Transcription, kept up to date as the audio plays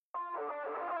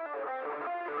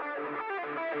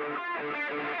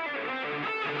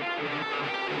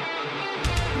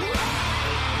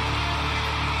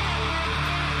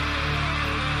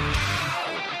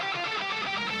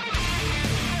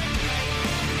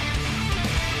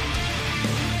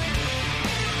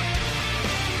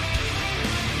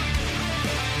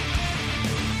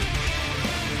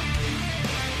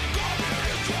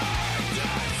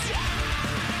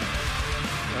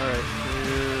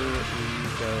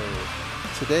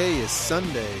Today is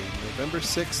Sunday, November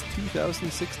 6th,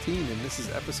 2016, and this is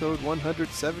episode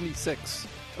 176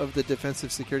 of the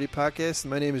Defensive Security Podcast.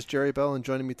 My name is Jerry Bell, and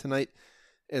joining me tonight,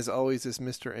 as always, is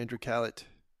Mr. Andrew Callett.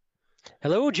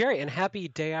 Hello, Jerry, and happy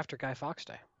day after Guy Fawkes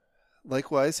Day.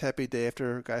 Likewise, happy day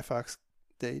after Guy Fawkes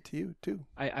Day to you, too.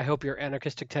 I hope your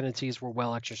anarchistic tendencies were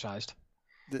well exercised.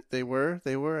 They were.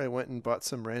 I went and bought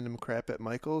some random crap at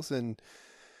Michael's and,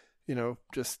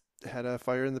 just had a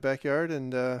fire in the backyard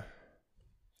and...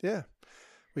 Yeah,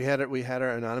 we had our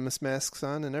anonymous masks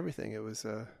on and everything. It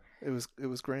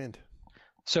was grand.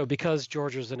 So because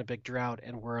Georgia's in a big drought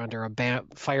and we're under a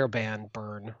fire ban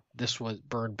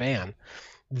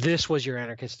this was your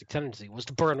anarchistic tendency, was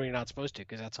to burn when you're not supposed to,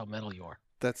 because that's how metal you are.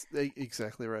 That's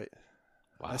exactly right.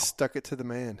 Wow. I stuck it to the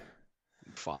man.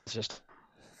 It's just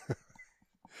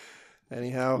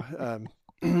anyhow.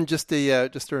 Just a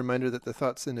reminder that the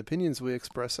thoughts and opinions we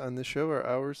express on this show are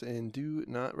ours and do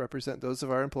not represent those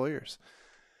of our employers.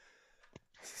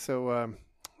 So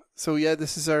yeah,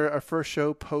 this is our first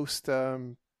show post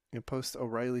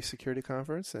O'Reilly Security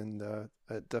Conference, and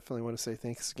I definitely want to say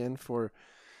thanks again for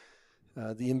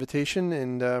the invitation,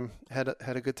 and had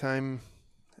a good time.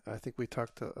 I think we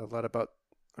talked a lot about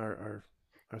our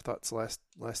thoughts last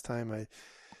time. I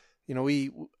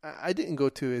didn't go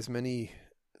to as many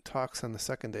talks on the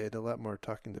second day. I did a lot more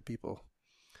talking to people.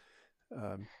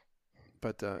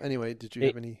 But anyway, did you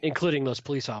have any... Including those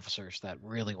police officers that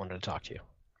really wanted to talk to you.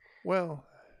 Well,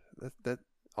 that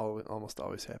almost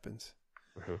always happens.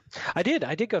 Mm-hmm. I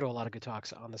did go to a lot of good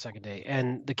talks on the second day,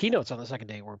 and the keynotes on the second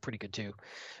day were pretty good too.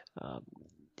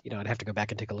 I'd have to go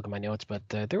back and take a look at my notes, but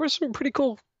there were some pretty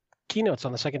cool keynotes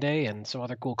on the second day and some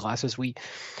other cool classes.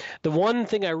 The one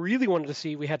thing I really wanted to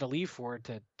see, we had to leave for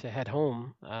to head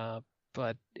home,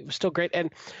 but it was still great.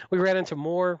 And we ran into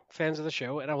more fans of the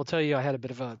show. And I will tell you, I had a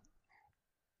bit of a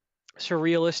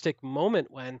surrealistic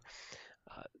moment when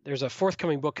there's a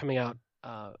forthcoming book coming out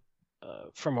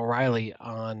from O'Reilly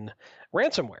on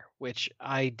ransomware, which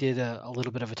I did a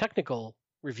little bit of a technical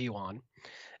review on.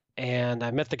 And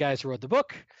I met the guys who wrote the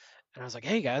book. And I was like,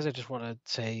 hey, guys, I just want to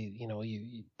say,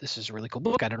 this is a really cool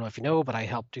book. I don't know if you know, but I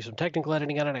helped do some technical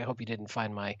editing on it. I hope you didn't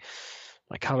find my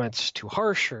comments too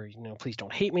harsh, or please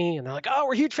don't hate me. And they're like, oh,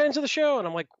 we're huge fans of the show. And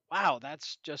I'm like, wow,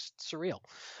 that's just surreal.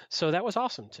 So that was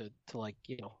awesome to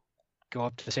go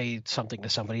up to say something to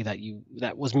somebody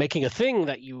that was making a thing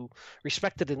that you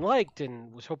respected and liked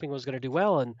and was hoping was going to do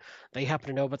well, and they happen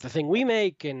to know about the thing we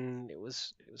make, and it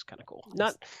was kind of cool.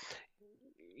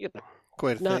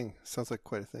 Quite a thing. Sounds like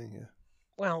quite a thing. Yeah.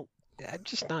 Well, I'm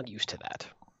just not used to that.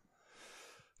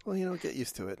 Well, get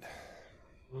used to it.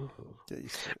 Mm-hmm. Get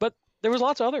used to it. But there was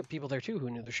lots of other people there too who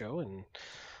knew the show, and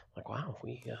like, wow,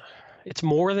 it's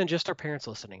more than just our parents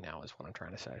listening now, is what I'm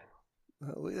trying to say.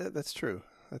 Well, yeah, that's true.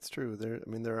 That's true. There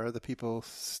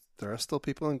are still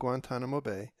people in Guantanamo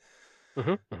Bay.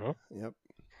 Mm-hmm. Mm-hmm. Yep.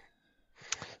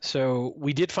 So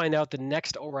we did find out the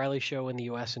next O'Reilly show in the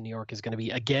U.S. in New York is going to be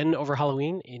again over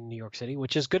Halloween in New York City,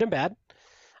 which is good and bad.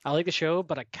 I like the show,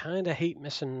 but I kind of hate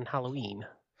missing Halloween.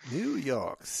 New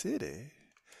York City.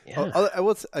 Yeah. I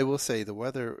will say the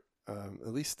weather,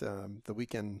 at least the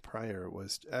weekend prior,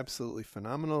 was absolutely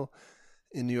phenomenal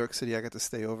in New York City. I got to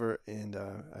stay over, and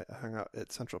I hung out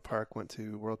at Central Park, went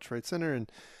to World Trade Center,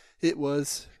 and it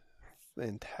was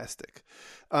fantastic.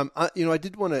 I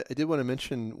did want to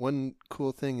mention one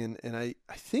cool thing, and I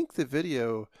think the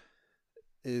video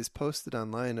is posted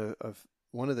online of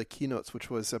one of the keynotes, which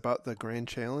was about the Grand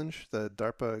Challenge, the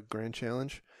DARPA Grand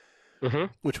Challenge, mm-hmm.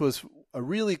 which was a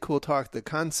really cool talk. The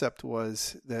concept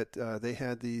was that they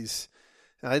had these.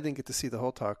 I didn't get to see the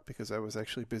whole talk because I was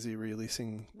actually busy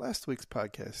releasing last week's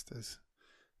podcast as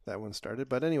that one started.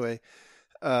 But anyway,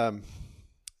 the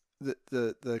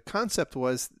concept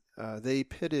was they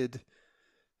pitted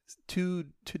two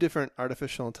different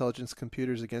artificial intelligence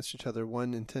computers against each other.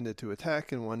 One intended to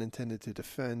attack and one intended to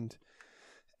defend.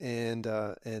 And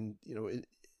I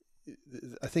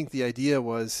think the idea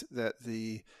was that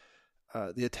the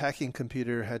attacking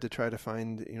computer had to try to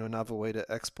find a novel way to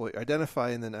identify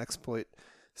and then exploit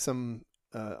some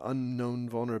unknown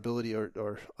vulnerability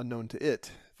or unknown to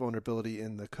it vulnerability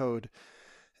in the code.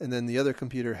 and then the other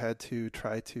computer had to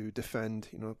try to defend,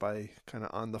 by kind of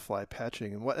on the fly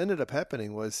patching. And what ended up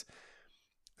happening was,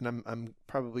 and I'm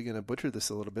probably going to butcher this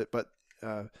a little bit, but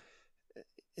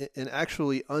an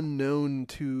actually unknown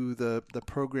to the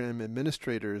program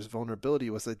administrator's vulnerability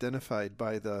was identified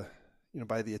by the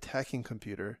attacking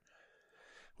computer,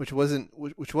 which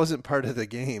wasn't part of the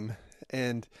game,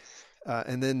 and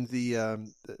then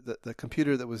the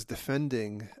computer that was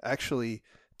defending actually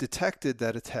detected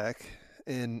that attack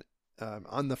and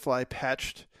on the fly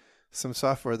patched some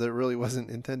software that really wasn't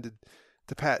intended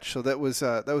to patch. So that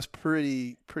was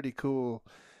pretty cool,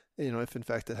 if in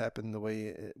fact it happened the way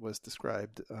it was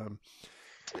described.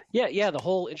 Yeah. The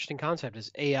whole interesting concept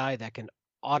is AI that can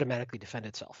automatically defend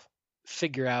itself,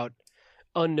 figure out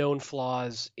unknown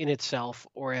flaws in itself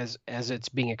or as it's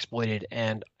being exploited,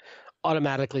 and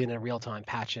automatically in a real time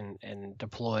patch and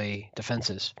deploy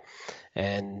defenses,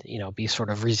 and be sort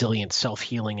of resilient,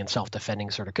 self-healing and self-defending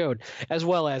sort of code, as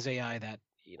well as AI that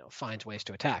finds ways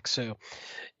to attack. So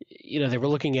they were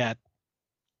looking at,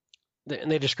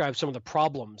 and they described some of the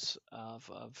problems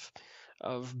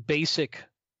of basic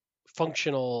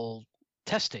functional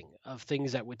testing of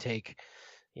things that would take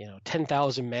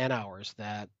 10,000 man hours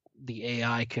that the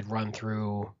AI could run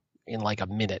through in like a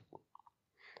minute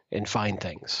and find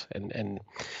things. And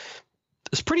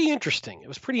it's pretty interesting. It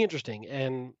was pretty interesting.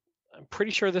 And I'm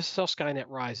pretty sure this is how Skynet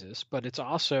rises, but it's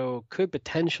also could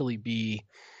potentially be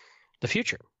the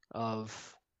future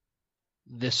of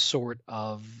this sort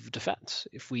of defense.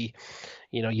 If we,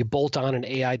 you bolt on an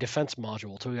AI defense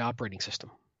module to the operating system.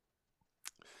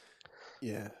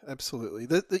 Yeah, absolutely.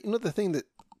 The thing that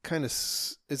kind of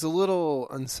is a little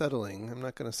unsettling, I'm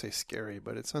not going to say scary,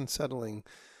 but it's unsettling,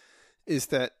 is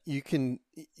that you can,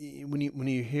 when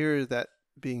you hear that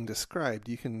being described,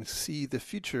 you can see the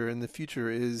future, and the future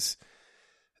is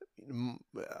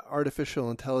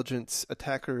artificial intelligence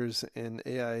attackers and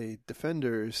AI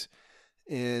defenders.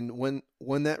 And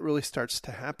when that really starts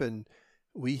to happen,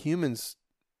 we humans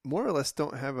more or less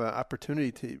don't have an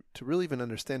opportunity to really even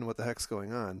understand what the heck's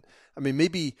going on. I mean,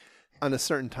 maybe on a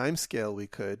certain time scale we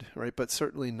could, right? But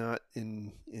certainly not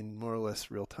in more or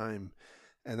less real time.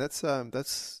 And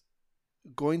that's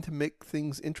going to make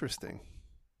things interesting.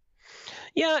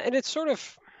 Yeah, and it's sort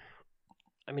of,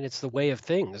 it's the way of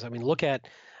things. Look at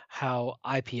how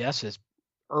IPS is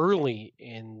early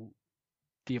in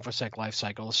the InfoSec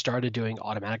lifecycle started doing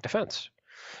automatic defense.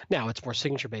 Now it's more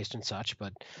signature based and such,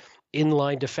 but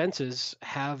inline defenses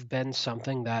have been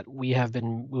something that we have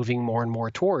been moving more and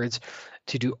more towards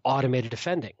to do automated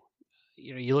defending.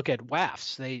 You look at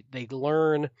WAFs, they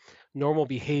learn normal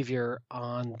behavior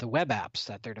on the web apps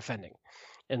that they're defending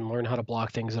and learn how to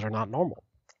block things that are not normal.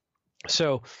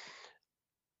 So,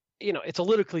 it's a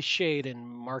little cliched and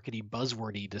markety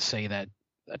buzzwordy to say that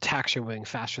attacks are moving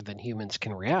faster than humans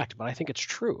can react, but I think it's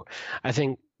true. I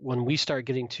think when we start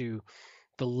getting to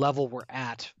the level we're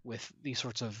at with these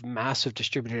sorts of massive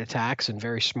distributed attacks and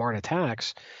very smart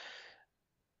attacks,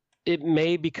 it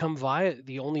may become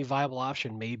the only viable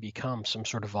option may become some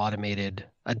sort of automated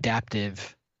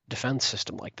adaptive defense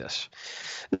system like this.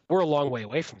 We're a long way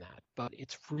away from that, but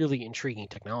it's really intriguing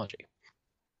technology.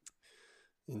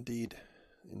 Indeed.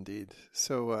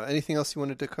 So anything else you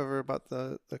wanted to cover about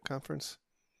the conference?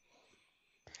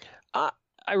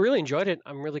 I really enjoyed it.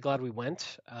 I'm really glad we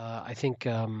went. I think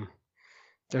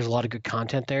there's a lot of good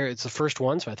content there. It's the first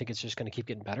one, so I think it's just going to keep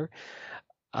getting better.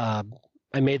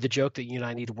 I made the joke that you and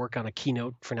I need to work on a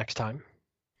keynote for next time.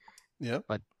 Yeah.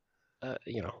 But,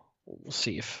 we'll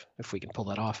see if we can pull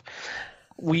that off.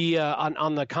 We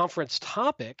on the conference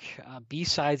topic,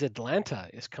 B-Sides Atlanta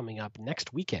is coming up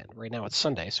next weekend. Right now it's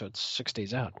Sunday, so it's 6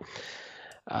 days out.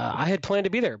 I had planned to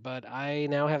be there, but I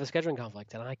now have a scheduling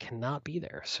conflict, and I cannot be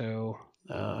there. So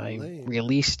I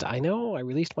released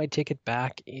my ticket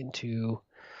back into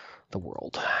the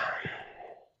world.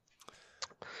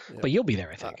 Yeah. But you'll be there,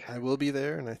 I think. I will be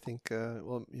there, and I think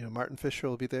Martin Fisher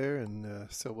will be there, and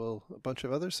so will a bunch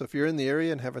of others. So if you're in the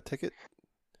area and have a ticket,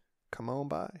 come on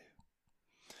by.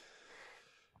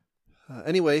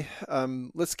 Anyway,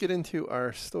 let's get into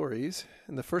our stories,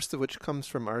 and the first of which comes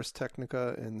from Ars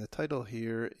Technica, and the title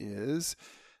here is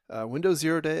Windows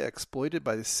Zero Day Exploited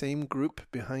by the Same Group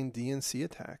Behind DNC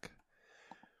Attack.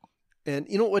 And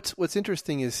what's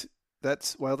interesting is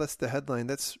while that's the headline,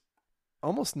 that's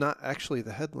almost not actually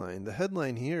the headline. The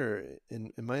headline here,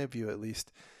 in my view at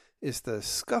least, is the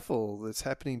scuffle that's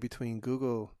happening between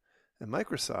Google and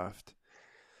Microsoft.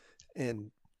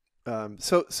 And I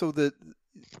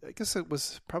guess it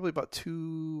was probably about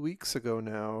 2 weeks ago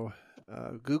now,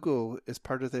 Google, as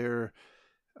part of their,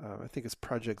 I think it's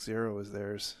Project Zero is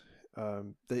theirs,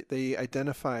 they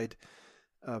identified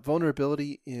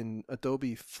vulnerability in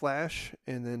Adobe Flash,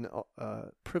 and then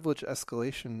privilege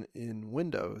escalation in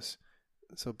Windows.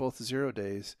 So both 0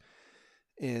 days.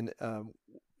 And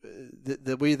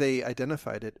the way they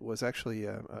identified it was actually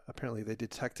apparently they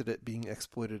detected it being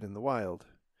exploited in the wild.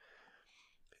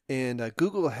 And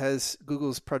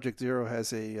Google's Project Zero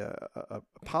has a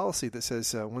policy that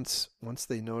says once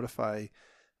they notify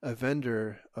a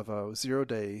vendor of a 0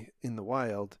 day in the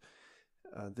wild,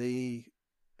 they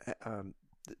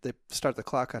start the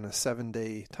clock on a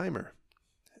 7-day timer.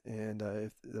 And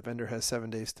if the vendor has 7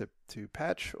 days to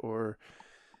patch, or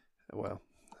well,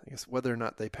 I guess whether or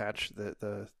not they patch,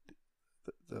 the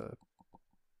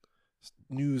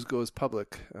news goes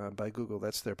public by Google.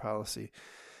 That's their policy.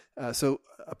 So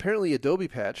apparently Adobe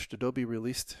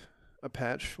released a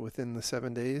patch within the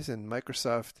 7 days, and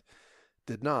Microsoft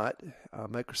did not.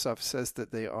 Microsoft says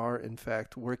that they are in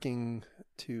fact working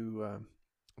to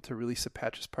release a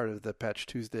patch as part of the Patch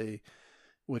Tuesday,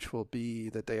 which will be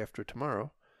the day after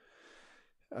tomorrow.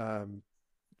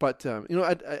 But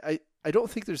I don't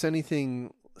think there's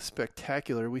anything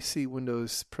spectacular. We see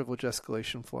Windows privilege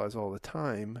escalation flaws all the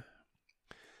time.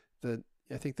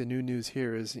 I think the new news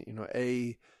here is,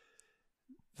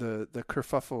 the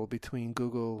kerfuffle between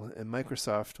Google and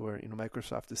Microsoft, where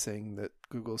Microsoft is saying that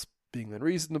Google's being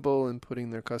unreasonable and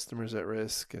putting their customers at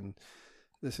risk, and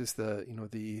this is the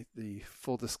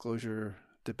full disclosure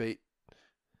debate,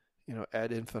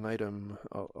 ad infinitum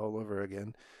all over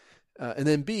again. And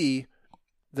then B,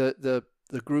 the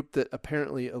group that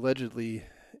apparently allegedly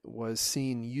was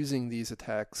seen using these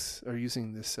attacks, or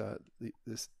using this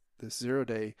 0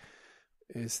 day,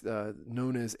 is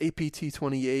known as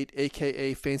APT28,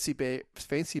 aka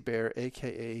Fancy Bear,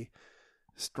 aka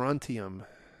Strontium.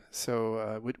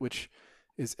 So, which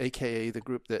is aka the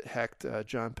group that hacked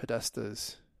John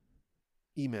Podesta's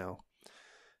email,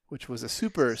 which was a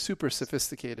super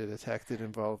sophisticated attack that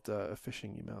involved a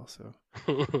phishing email. So,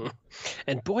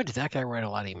 and boy, did that guy write a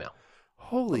lot of email.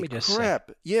 Holy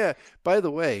crap! Yeah. By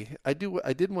the way, I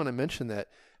did want to mention that.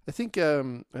 I think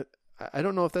I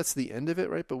don't know if that's the end of it,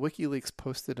 right? But WikiLeaks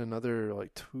posted another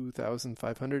like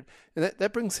 2,500, and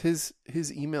that brings his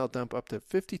email dump up to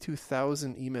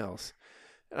 52,000 emails.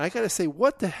 And I got to say,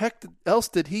 what the heck else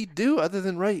did he do other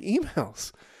than write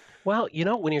emails? Well,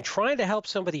 when you're trying to help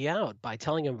somebody out by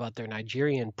telling them about their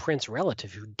Nigerian prince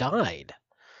relative who died,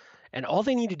 and all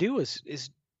they need to do is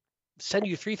send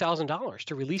you $3,000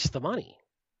 to release the money.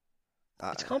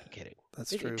 It's complicated.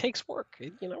 That's true. It takes work,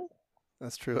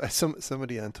 That's true.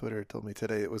 Somebody on Twitter told me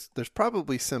today there's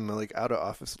probably some like out of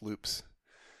office loops.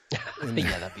 Yeah,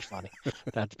 that'd be funny.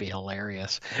 That'd be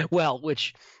hilarious. Well,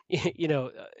 which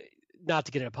not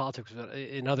to get into politics, but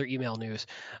in other email news,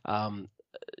 the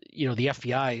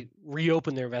FBI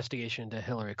reopened their investigation into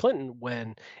Hillary Clinton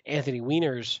when Anthony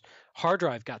Weiner's hard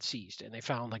drive got seized, and they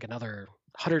found like another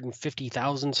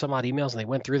 150,000 some odd emails, and they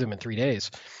went through them in 3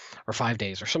 days or 5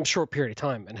 days or some short period of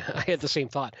time. And I had the same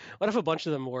thought. What if a bunch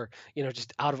of them were,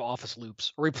 just out of office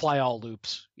loops, reply all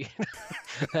loops?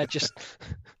 That just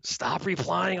stop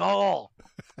replying all.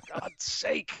 For God's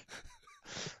sake.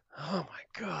 Oh my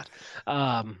God.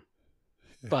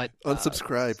 But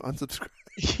unsubscribe.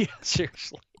 Yeah,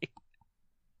 seriously.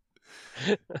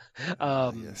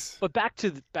 Yes. But back to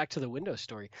the Windows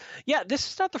story. Yeah,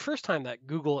 this is not the first time that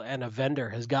Google and a vendor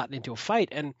has gotten into a fight,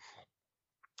 and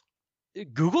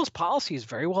Google's policy is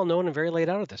very well known and very laid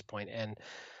out at this point. And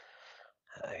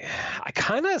I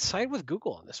kind of side with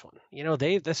Google on this one.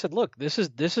 They said, look, this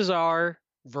is our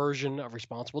version of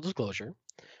responsible disclosure.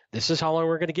 This is how long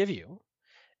we're going to give you,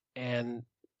 and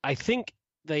I think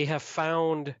they have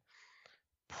found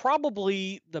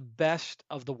probably the best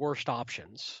of the worst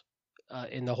options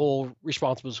in the whole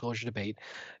responsible disclosure debate,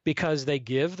 because they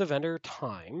give the vendor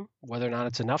time. Whether or not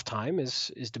it's enough time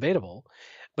is debatable,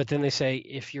 but then they say,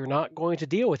 if you're not going to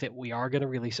deal with it, we are going to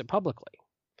release it publicly,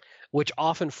 which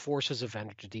often forces a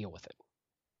vendor to deal with it.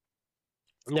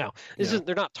 Now,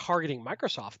 they're not targeting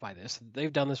Microsoft by this.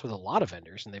 They've done this with a lot of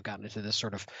vendors, and they've gotten into this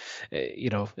sort of,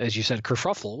 as you said,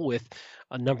 kerfuffle with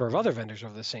a number of other vendors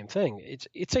over the same thing.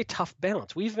 It's a tough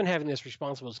balance. We've been having this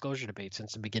responsible disclosure debate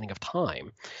since the beginning of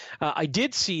time. I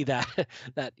did see that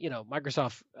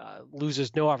Microsoft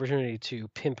loses no opportunity to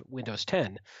pimp Windows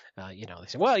 10. They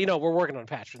say, well, we're working on a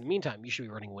patch. In the meantime, you should be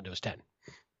running Windows 10.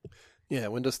 Yeah,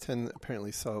 Windows 10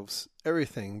 apparently solves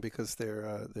everything because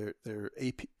their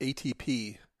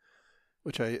ATP,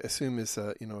 which I assume is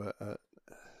a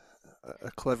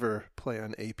clever play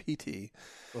on APT,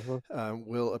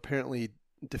 will apparently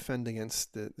defend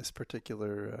against this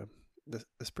particular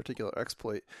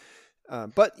exploit.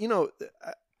 But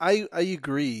I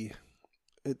agree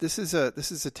this is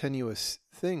a tenuous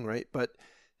thing, right? But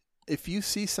if you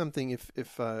see something,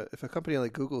 if a company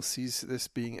like Google sees this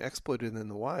being exploited in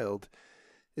the wild,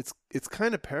 it's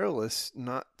kind of perilous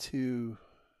not to,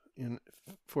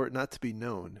 for it not to be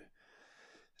known.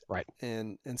 Right.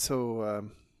 And so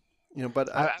but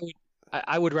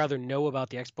I would rather know about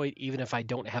the exploit even if I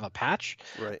don't have a patch,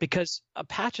 right. because a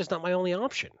patch is not my only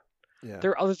option. Yeah.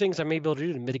 There are other things I may be able to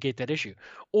do to mitigate that issue,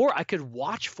 or I could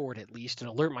watch for it at least and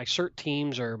alert my CERT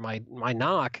teams or my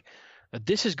NOC that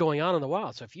this is going on in the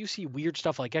wild. So if you see weird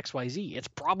stuff like XYZ, it's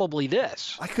probably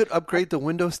this. I could upgrade to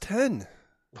Windows 10.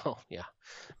 Well, yeah,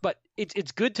 but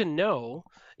it's good to know.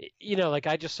 Like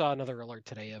I just saw another alert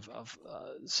today of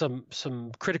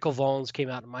some critical vulns came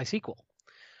out in MySQL,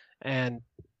 and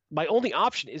my only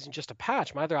option isn't just a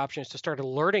patch. My other option is to start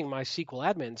alerting my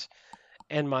SQL admins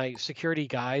and my security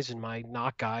guys and my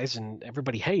NOC guys and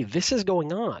everybody, hey, this is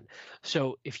going on.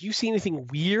 So if you see anything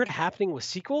weird happening with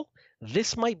SQL,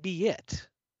 this might be it.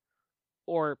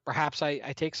 Or perhaps I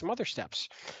take some other steps.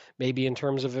 Maybe in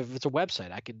terms of if it's a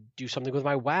website, I could do something with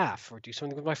my WAF or do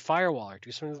something with my firewall or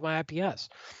do something with my IPS.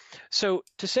 So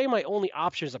to say my only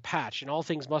option is a patch and all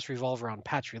things must revolve around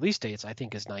patch release dates, I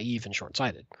think is naive and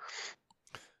short-sighted.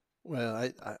 Well,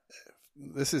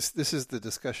 this is the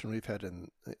discussion we've had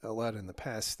a lot in the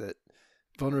past, that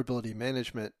vulnerability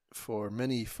management for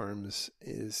many firms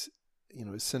is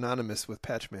synonymous with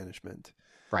patch management.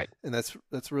 Right. And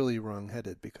that's really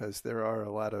wrong-headed, because there are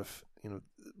a lot of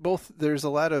there's a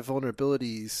lot of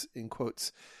vulnerabilities in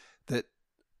quotes that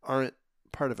aren't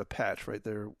part of a patch, right?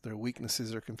 They're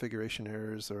weaknesses or configuration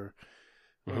errors or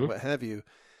what have you.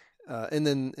 And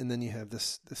then you have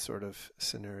this sort of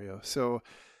scenario. So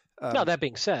now, that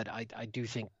being said, I do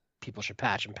think people should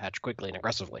patch and patch quickly and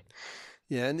aggressively.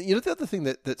 Yeah, and the other thing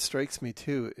that strikes me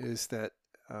too is that,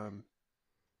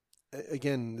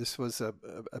 again, this was a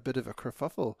bit of a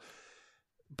kerfuffle,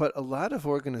 but a lot of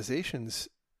organizations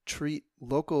treat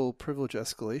local privilege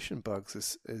escalation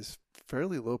bugs as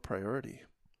fairly low priority.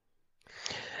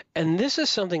 And this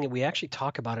is something that we actually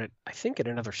talk about it, I think, in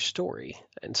another story.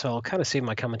 And so I'll kind of save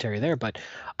my commentary there, but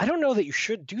I don't know that you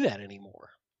should do that anymore.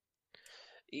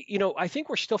 I think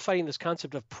we're still fighting this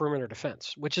concept of perimeter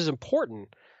defense, which is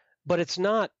important, but it's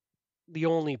not the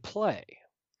only play.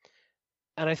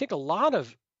 And I think a lot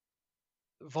of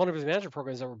vulnerability management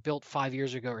programs that were built 5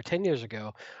 years ago or 10 years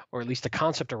ago, or at least the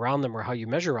concept around them or how you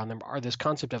measure around them, are this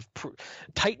concept of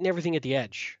tighten everything at the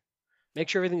edge. Make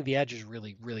sure everything at the edge is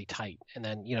really, really tight. And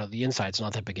then, the inside's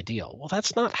not that big a deal. Well,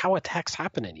 that's not how attacks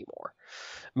happen anymore.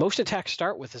 Most attacks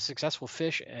start with a successful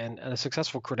phish and a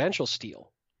successful credential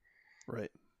steal.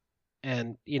 Right.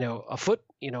 And a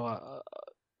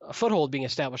foothold being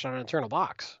established on an internal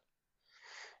box.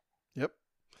 Yep.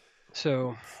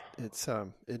 So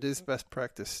it is best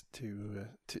practice to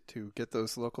get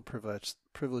those local privilege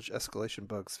escalation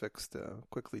bugs fixed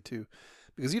quickly too,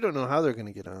 because you don't know how they're going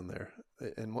to get on there,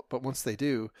 but once they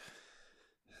do,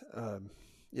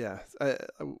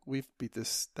 we've beat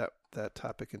that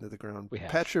topic into the ground.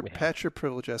 Patch your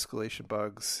privilege escalation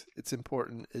bugs. It's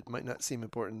important. It might not seem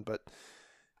important, but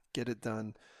get it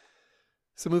done.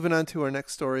 So moving on to our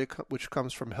next story, which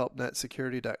comes from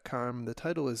helpnetsecurity.com. The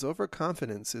title is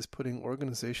 "Overconfidence is Putting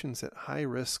Organizations at High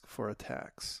Risk for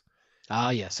Attacks."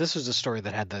 Ah, yes. This was the story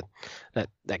that had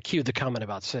that cued the comment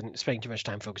about spending too much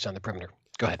time focused on the perimeter.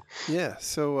 Go ahead. Yeah.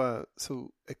 So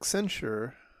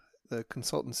Accenture, the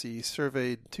consultancy,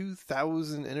 surveyed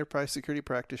 2,000 enterprise security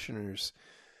practitioners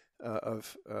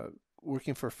of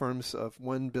working for firms of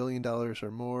 $1 billion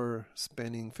or more,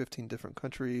 spanning 15 different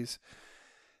countries.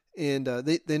 And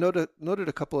they noted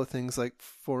a couple of things, like,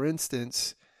 for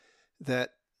instance,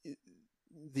 that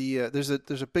there's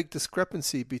a big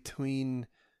discrepancy between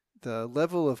the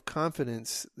level of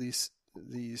confidence these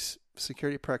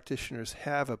security practitioners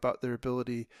have about their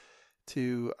ability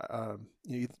to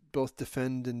both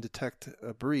defend and detect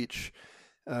a breach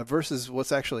versus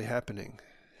what's actually happening,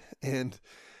 and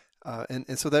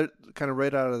so that kind of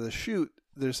right out of the chute,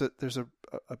 there's a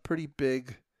pretty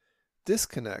big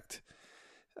disconnect.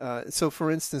 So,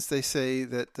 for instance, they say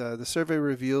that the survey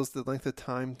reveals the length of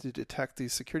time to detect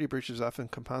these security breaches often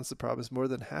compounds the problem, as more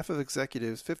than half of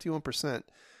executives, 51%,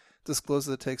 disclose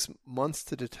that it takes months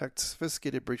to detect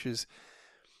sophisticated breaches,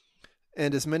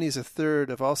 and as many as a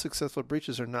third of all successful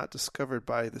breaches are not discovered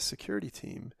by the security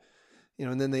team.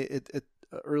 And then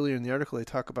earlier in the article, they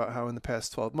talk about how in the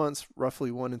past 12 months,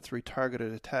 roughly 1 in 3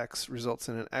 targeted attacks results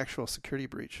in an actual security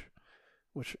breach,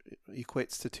 which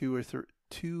equates to 2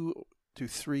 to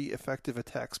 3 effective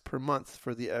attacks per month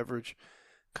for the average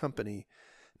company.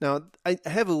 Now, I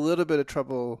have a little bit of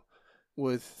trouble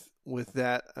with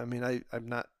that. I mean, I've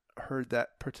not heard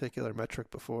that particular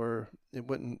metric before. It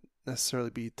wouldn't necessarily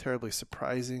be terribly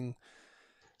surprising.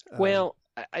 Well,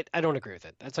 I don't agree with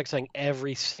it. That's like saying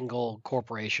every single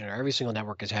corporation or every single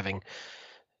network is having,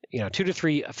 2 to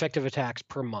 3 effective attacks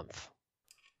per month.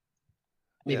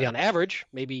 Maybe on average,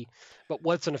 maybe, but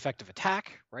what's an effective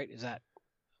attack, right? Is that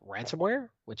ransomware,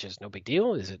 which is no big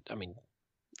deal? Is it,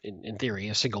 in theory,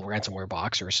 a single ransomware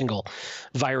box or a single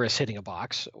virus hitting a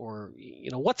box, or,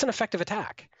 what's an effective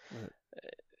attack? Right.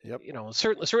 Yep.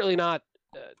 Certainly not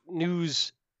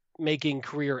news-making,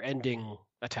 career-ending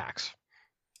attacks.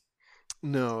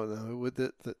 No,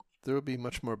 there would be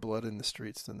much more blood in the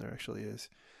streets than there actually is.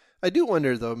 I do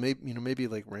wonder, though, maybe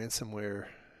like ransomware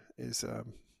is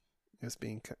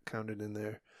being counted in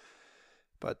there.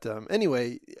 But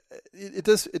anyway, it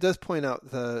does point out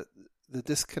the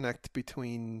disconnect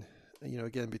between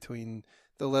between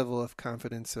the level of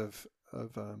confidence of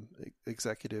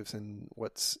executives and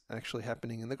what's actually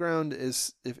happening in the ground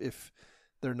is if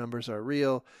their numbers are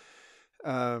real.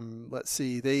 Let's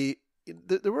see,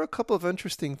 there were a couple of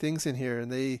interesting things in here,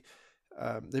 and they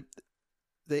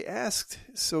asked,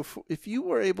 so if you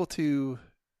were able to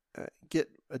get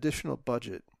additional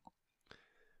budget,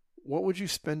 what would you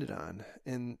spend it on?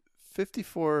 And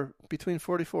between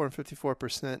 44 and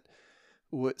 54%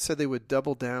 said they would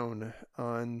double down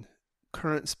on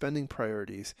current spending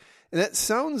priorities. And that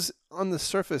sounds on the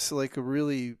surface like a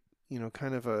really,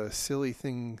 kind of a silly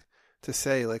thing to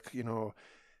say. Like,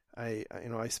 I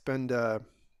spend a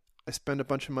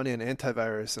bunch of money on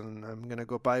antivirus and I'm going to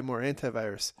go buy more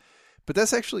antivirus. But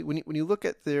that's actually, when you look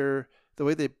at the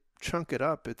way they chunk it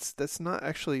up, that's not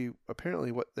actually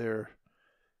apparently what they're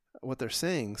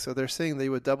saying. So they're saying they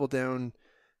would double down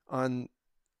on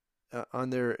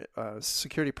their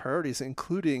security priorities,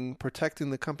 including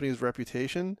protecting the company's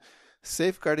reputation,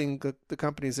 safeguarding the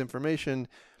company's information,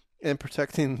 and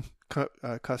protecting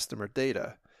customer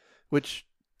data, which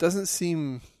doesn't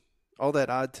seem all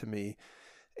that odd to me.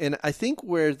 And I think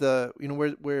where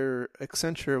where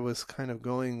Accenture was kind of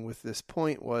going with this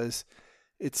point was,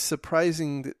 it's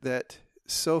surprising that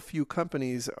so few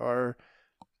companies are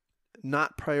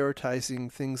not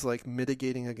prioritizing things like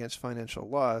mitigating against financial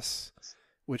loss,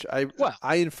 which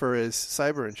I infer is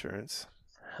cyber insurance.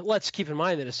 Let's keep in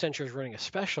mind that Accenture is running a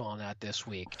special on that this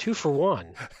week, 2 for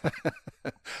 1.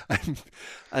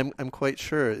 I'm quite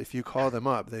sure if you call them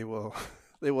up, they will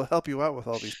help you out with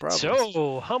all these problems.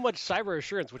 So, how much cyber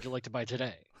insurance would you like to buy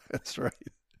today? That's right.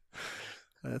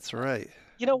 That's right.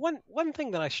 One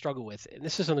thing that I struggle with, and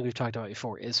this is something we've talked about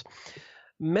before, is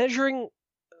measuring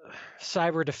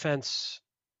cyber defense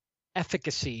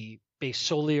efficacy based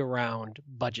solely around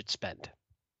budget spend.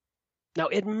 Now,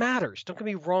 it matters, don't get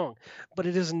me wrong, but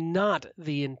it is not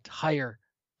the entire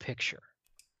picture.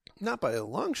 Not by a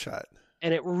long shot.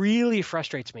 And it really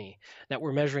frustrates me that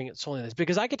we're measuring it solely on this,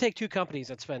 because I could take two companies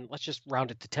that spend, let's just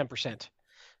round it to 10%,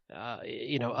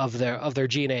 of their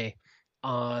G&A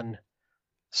on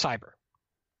cyber.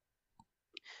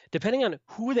 Depending on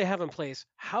who they have in place,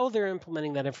 how they're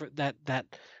implementing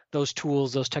those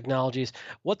tools, those technologies,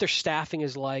 what their staffing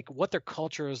is like, what their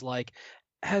culture is like,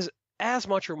 has as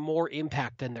much or more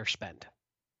impact than their spend.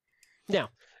 Now,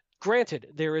 granted,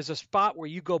 there is a spot where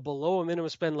you go below a minimum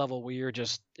spend level where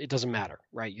it doesn't matter,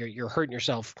 right? You're hurting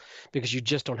yourself because you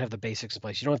just don't have the basics in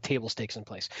place. You don't have table stakes in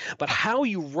place. But how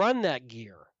you run that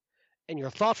gear and your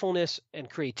thoughtfulness and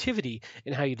creativity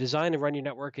in how you design and run your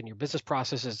network and your business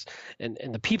processes and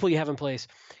the people you have in place,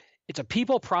 it's a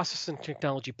people, process, and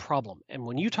technology problem. And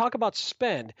when you talk about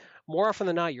spend, more often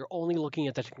than not, you're only looking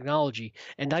at the technology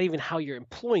and not even how you're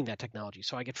employing that technology.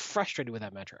 So I get frustrated with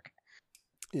that metric.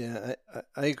 Yeah,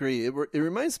 I agree. It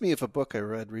reminds me of a book I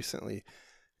read recently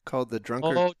called The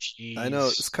Drunkard. Oh, jeez. I know,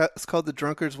 it's called The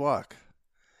Drunkard's Walk.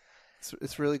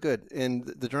 It's really good. And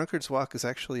The Drunkard's Walk is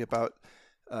actually about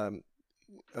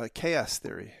chaos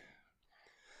theory.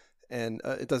 And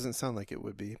it doesn't sound like it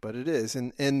would be, but it is.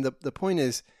 And the point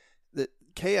is that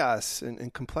chaos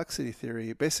and complexity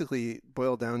theory basically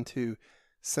boil down to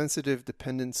sensitive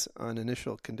dependence on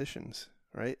initial conditions,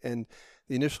 right? And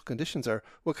the initial conditions are,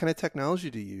 what kind of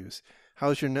technology do you use?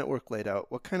 How's your network laid out?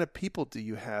 What kind of people do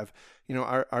you have?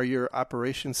 Are your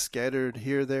operations scattered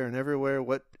here, there, and everywhere?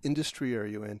 What industry are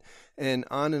you in? And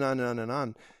on and on and on and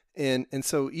on. And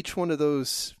so each one of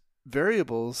those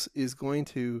variables is going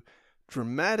to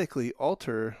dramatically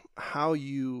alter how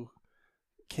you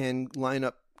can line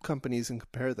up companies and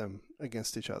compare them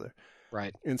against each other.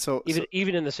 Right. And so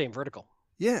even in the same vertical.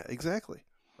 Yeah, exactly.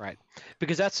 Right.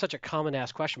 Because that's such a common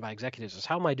asked question by executives is,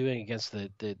 how am I doing against the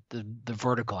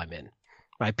vertical I'm in,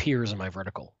 my peers in my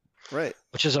vertical? Right.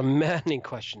 which is a maddening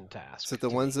question to ask. Is it the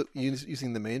ones that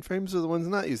using the mainframes or the ones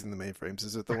not using the mainframes?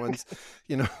 Is it the ones,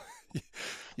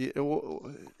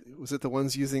 was it the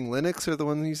ones using Linux or the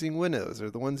ones using Windows or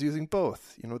the ones using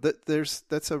both?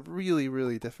 That's a really,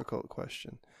 really difficult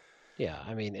question. Yeah,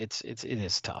 I mean, it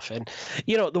is tough. And,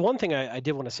 the one thing I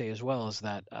did want to say as well is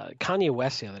that Kanye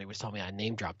West the other day was telling me I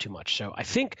name dropped too much. So I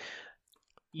think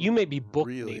you may be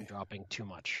name dropping too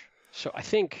much. So I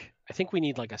think we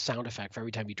need like a sound effect for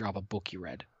every time you drop a book you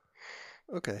read.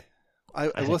 Okay.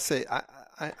 I will say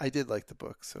I did like the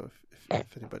book. So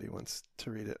if anybody wants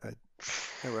to read it,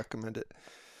 I recommend it.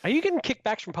 Are you getting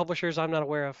kickbacks from publishers I'm not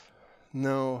aware of?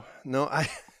 No.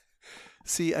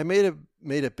 See, I made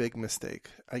a big mistake.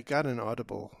 I got an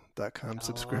Audible.com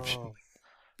subscription.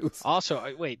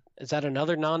 Also, wait, is that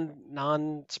another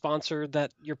non-sponsor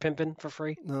that you're pimping for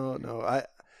free? No.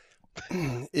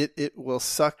 It will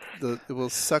suck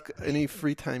any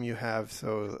free time you have.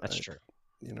 So that's true.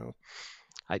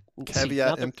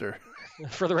 Caveat emptor.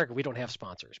 For the record, we don't have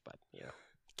sponsors, but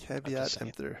caveat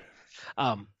emptor.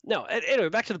 No. Anyway,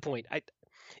 back to the point.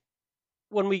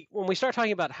 When we start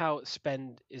talking about how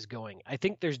spend is going, I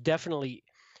think there's definitely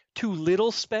too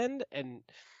little spend,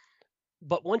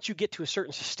 but once you get to a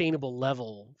certain sustainable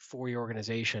level for your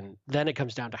organization, then it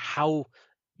comes down to how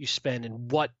you spend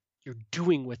and what you're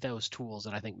doing with those tools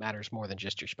that I think matters more than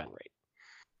just your spend rate.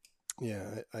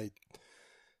 Yeah, I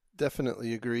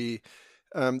definitely agree.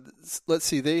 Let's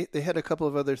see, they had a couple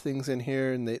of other things in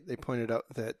here, and they pointed out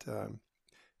that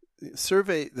the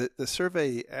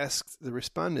survey asked the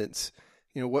respondents,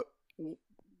 what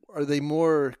are they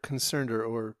more concerned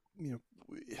or let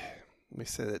me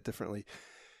say that differently.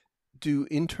 Do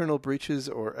internal breaches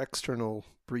or external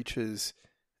breaches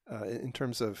in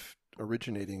terms of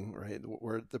originating, right,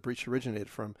 where the breach originated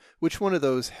from, which one of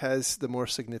those has the more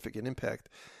significant impact?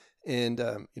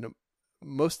 And,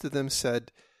 most of them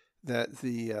said that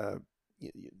the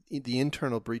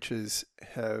internal breaches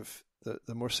have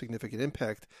the more significant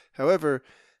impact. However,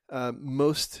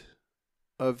 most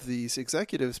of these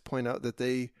executives point out that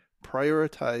they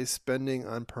prioritize spending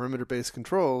on perimeter-based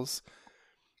controls,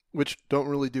 which don't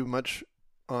really do much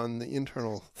on the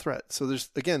internal threat. So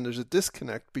there's a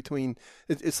disconnect between,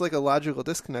 it's like a logical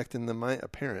disconnect in the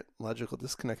apparent logical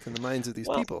disconnect in the minds of these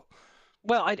people.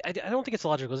 Well, I don't think it's a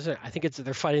logical disconnect. I think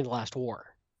they're fighting the last war.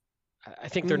 I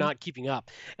think they're not keeping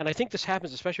up. And I think this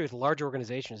happens especially with large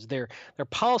organizations. Their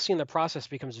policy and their process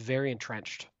becomes very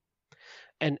entrenched.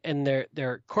 And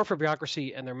their corporate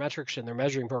bureaucracy and their metrics and their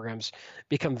measuring programs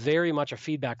become very much a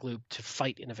feedback loop to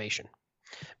fight innovation.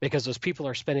 Because those people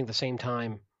are spending the same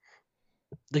time,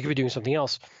 they could be doing something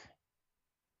else,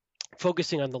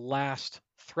 focusing on the last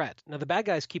threat. Now, the bad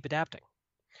guys keep adapting.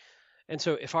 And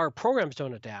so if our programs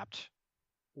don't adapt,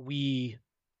 we,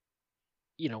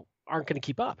 aren't going to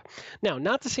keep up. Now,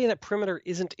 not to say that perimeter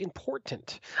isn't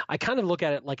important. I kind of look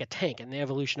at it like a tank and the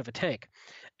evolution of a tank.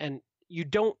 And you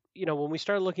don't, when we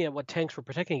started looking at what tanks were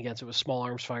protecting against, it was small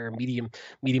arms fire,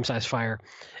 medium-sized fire.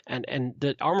 And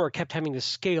the armor kept having to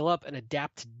scale up and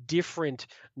adapt to different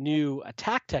new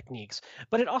attack techniques.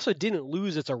 But it also didn't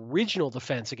lose its original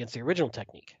defense against the original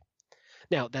technique.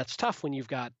 Now, that's tough when you've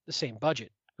got the same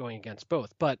budget going against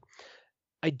both. But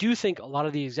I do think a lot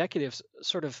of the executives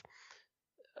sort of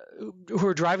who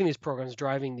are driving these programs,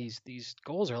 driving these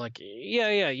goals are like,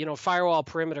 firewall,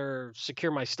 perimeter,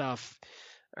 secure my stuff.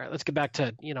 All right, let's get back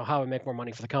to, how I make more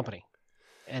money for the company.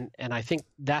 And I think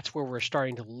that's where we're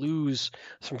starting to lose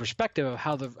some perspective of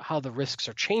how the risks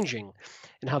are changing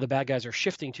and how the bad guys are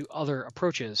shifting to other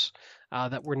approaches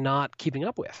that we're not keeping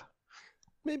up with.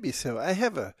 Maybe so. I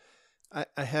have a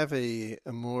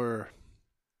more,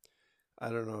 I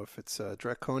don't know if it's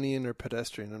draconian or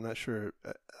pedestrian, I'm not sure,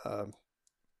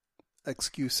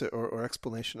 excuse or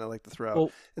explanation I like to throw out.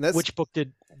 Well, and that's, which book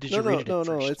did you read it in No,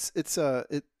 first?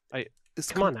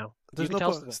 Come on now. There's no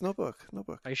book. It's no book.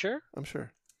 Are you sure? I'm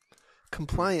sure.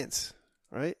 Compliance,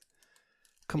 right?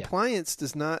 Compliance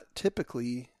does not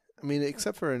typically,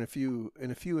 except for in a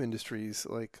few industries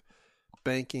like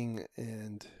banking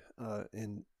and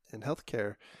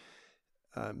healthcare,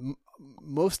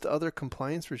 most other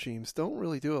compliance regimes don't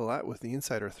really do a lot with the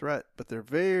insider threat, but they're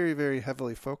very, very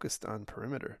heavily focused on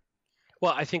perimeter.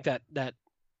 Well, I think that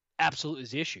absolutely is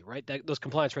the issue, right? Those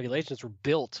compliance regulations were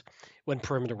built when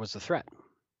perimeter was the threat.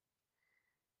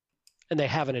 And they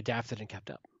haven't adapted and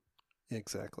kept up.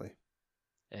 Exactly.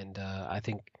 And I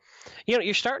think,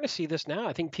 you're starting to see this now.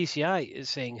 I think PCI is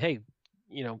saying, hey,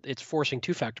 it's forcing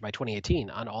two-factor by 2018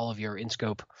 on all of your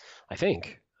in-scope, I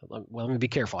think. Well, let me be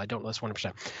careful. I don't know this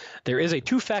 100%. There is a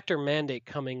two-factor mandate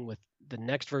coming with the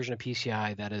next version of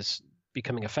PCI that is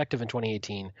becoming effective in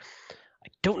 2018. I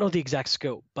don't know the exact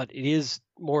scope, but it is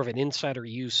more of an insider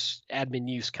use, admin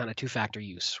use kind of two-factor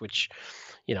use, which,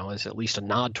 is at least a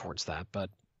nod towards that. But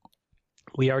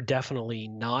we are definitely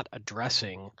not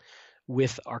addressing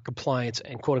with our compliance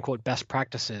and quote unquote best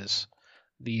practices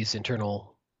these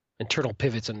internal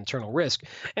pivots and internal risk.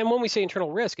 And when we say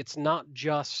internal risk, it's not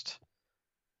just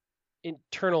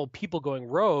internal people going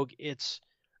rogue, it's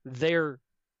their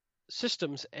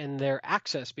systems and their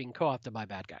access being co-opted by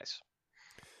bad guys.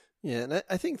 Yeah, and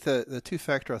I think the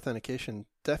two-factor authentication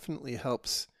definitely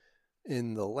helps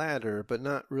in the latter, but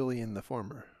not really in the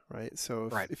former, right? So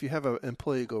if you have an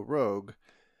employee go rogue,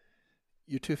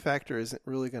 your two-factor isn't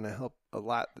really going to help a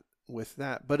lot with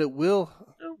that, but it will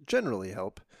generally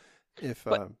help if...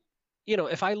 But,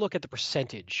 if I look at the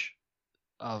percentage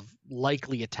of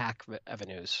likely attack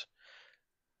avenues,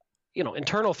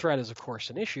 internal threat is, of course,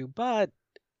 an issue, but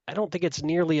I don't think it's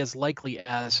nearly as likely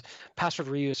as password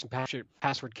reuse and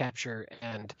password capture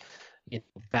and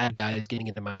bad guys getting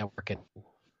into my network and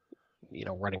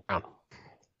running around.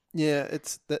 Yeah,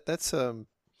 that's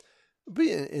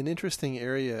be an interesting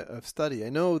area of study. I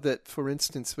know that, for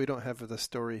instance, we don't have the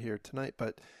story here tonight,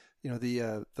 but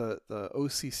the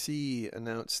OCC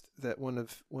announced that one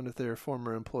of their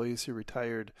former employees who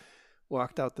retired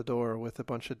walked out the door with a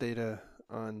bunch of data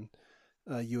on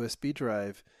a USB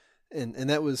drive. And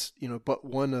that was but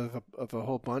one of a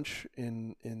whole bunch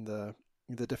in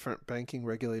the different banking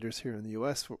regulators here in the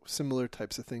U.S. Similar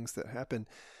types of things that happen,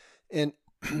 and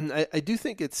I do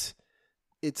think it's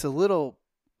a little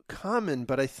common,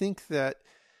 but I think that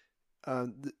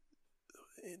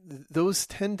those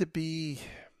tend to be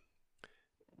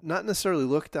not necessarily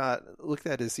looked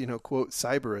at as quote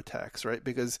cyber attacks, right?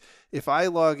 Because if I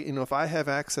if I have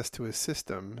access to a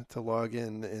system to log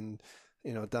in and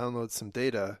download some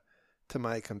data to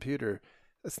my computer,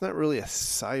 that's not really a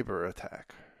cyber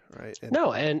attack, right? And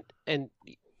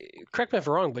correct me if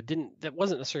I'm wrong, but that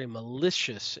wasn't necessarily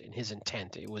malicious in his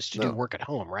intent. It was to do work at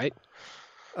home, right?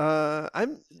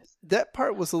 That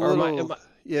part was a little.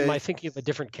 Am I thinking of a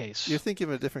different case? You're thinking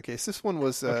of a different case. This one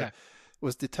was okay.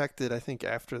 Was detected, I think,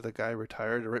 after the guy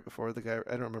retired or right before the guy.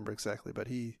 I don't remember exactly, but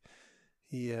he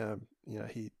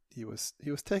was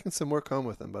taking some work home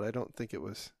with him, but I don't think it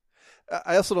was.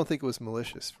 I also don't think it was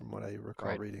malicious, from what I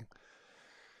recall reading.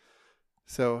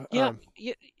 So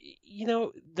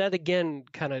that again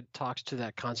kind of talks to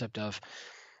that concept of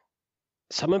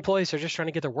some employees are just trying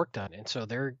to get their work done, and so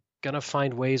they're gonna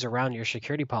find ways around your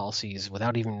security policies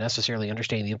without even necessarily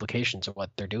understanding the implications of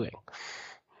what they're doing.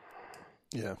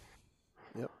 Yeah.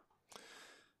 Yep.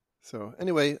 So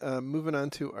anyway, moving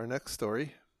on to our next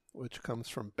story, which comes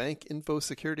from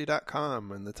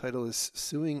bankinfosecurity.com, and the title is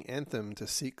Suing Anthem to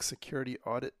Seek Security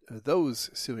Audit. Those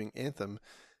suing Anthem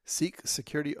seek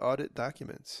security audit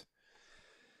documents.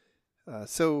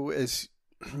 So as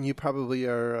you probably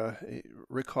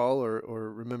recall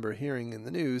or remember hearing in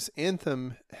the news,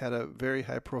 Anthem had a very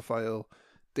high-profile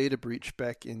data breach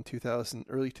back in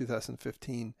early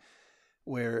 2015,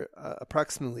 where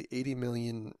approximately 80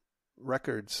 million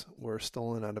records were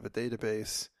stolen out of a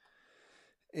database.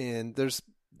 And there's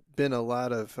been a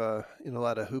lot of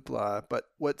hoopla. But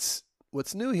what's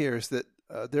new here is that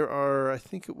there are, I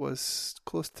think it was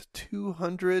close to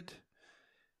 200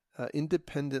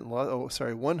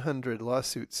 100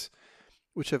 lawsuits,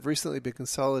 which have recently been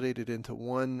consolidated into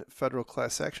one federal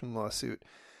class action lawsuit.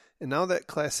 And now that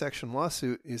class action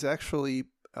lawsuit is actually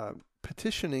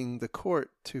petitioning the court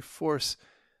to force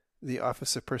the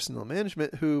Office of Personnel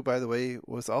Management, who, by the way,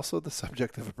 was also the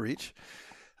subject of a breach,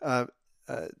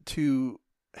 to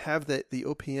have the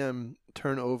OPM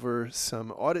turn over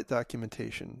some audit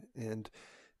documentation. And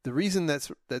the reason that's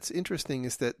interesting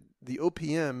is that the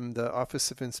OPM, the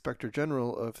Office of Inspector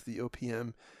General of the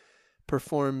OPM,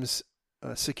 performs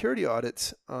security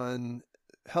audits on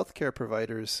healthcare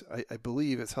providers. I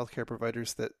believe it's healthcare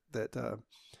providers that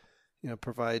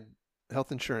provide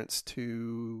health insurance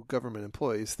to government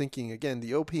employees. Thinking again,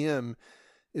 the OPM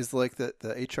is like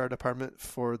the HR department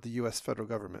for the U.S. federal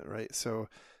government, right? So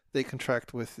they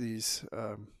contract with these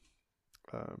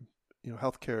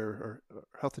healthcare or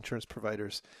health insurance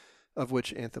providers, of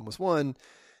which Anthem was one,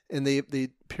 and they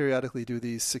periodically do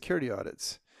these security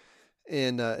audits,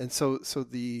 and so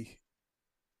the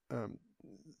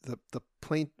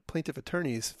plaintiff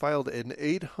attorneys filed an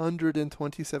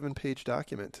 827-page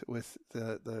document with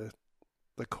the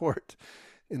court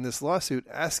in this lawsuit,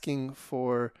 asking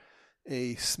for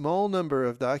a small number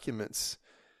of documents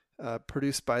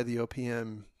produced by the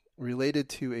OPM related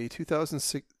to a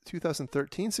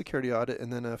 2013 security audit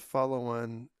and then a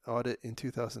follow-on audit in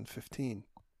 2015.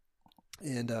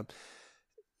 And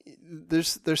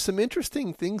there's some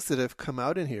interesting things that have come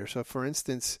out in here. So, for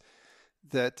instance,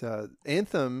 that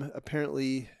Anthem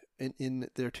apparently in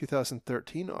their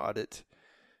 2013 audit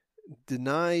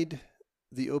denied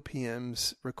the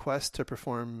OPM's request to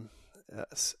perform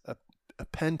a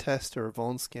pen test or a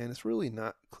vuln scan. It's really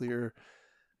not clear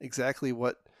exactly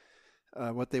what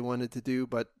they wanted to do,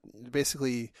 but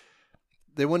basically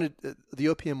the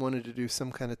OPM wanted to do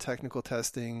some kind of technical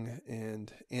testing,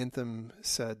 and Anthem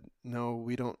said, no,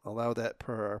 we don't allow that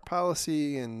per our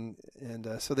policy, and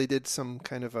so they did some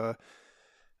kind of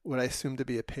what I assume to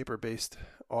be a paper-based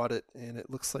audit, and it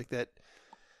looks like that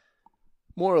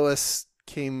more or less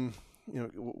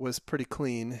was pretty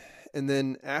clean. And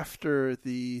then after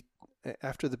the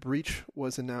breach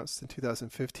was announced in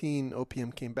 2015,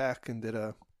 OPM came back and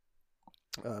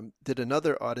did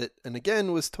another audit, and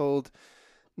again was told,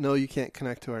 no, you can't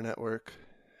connect to our network,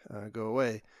 go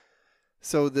away.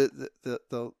 So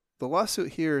the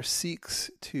lawsuit here seeks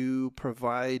to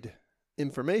provide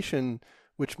information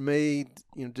which may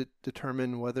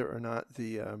determine whether or not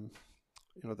the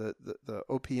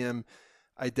OPM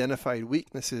identified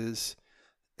weaknesses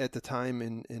at the time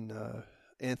in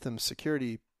Anthem's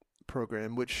security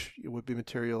program, which would be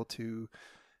material to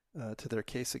their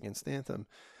case against Anthem.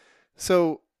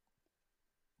 So,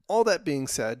 all that being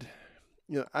said,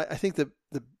 I think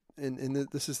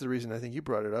this is the reason I think you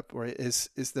brought it up, right? Is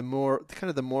the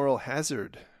moral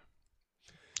hazard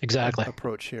exactly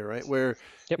approach here, right? Where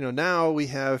now we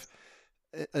have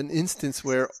an instance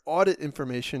where audit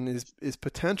information is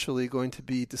potentially going to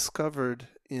be discovered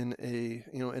in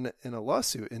a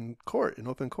lawsuit in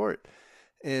open court,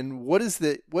 and what is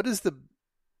the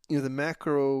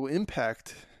macro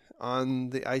impact on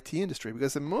the IT industry?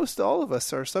 Because most all of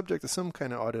us are subject to some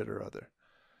kind of audit or other.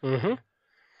 Mm-hmm.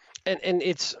 And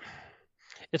it's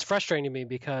frustrating to me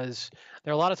because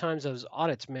there are a lot of times those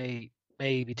audits may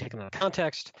be taken out of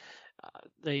context.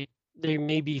 They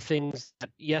may be things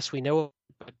that, yes, we know,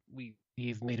 but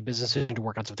we've made a business decision to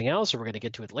work on something else, or we're going to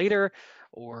get to it later.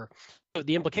 Or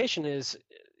the implication is,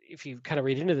 if you kind of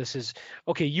read into this, is,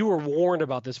 okay, you were warned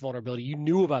about this vulnerability, you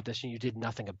knew about this, and you did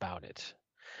nothing about it.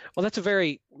 Well, that's a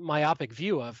very myopic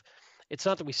view of. It's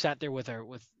not that we sat there with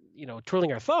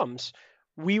twirling our thumbs.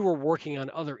 We were working on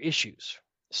other issues.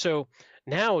 So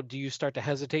now, do you start to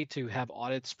hesitate to have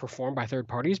audits performed by third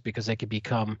parties because they could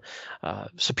become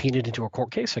subpoenaed into a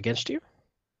court case against you,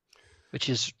 which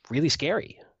is really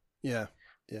scary. Yeah.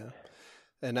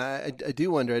 And I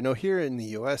do wonder. I know here in the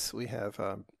U.S. we have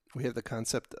the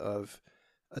concept of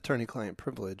attorney-client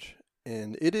privilege,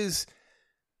 and it is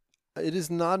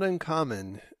not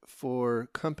uncommon for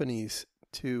companies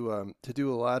to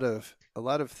do a lot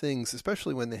of things,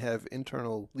 especially when they have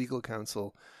internal legal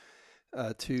counsel.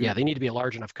 They need to be a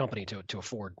large enough company to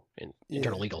afford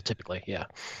internal legal, typically. Yeah.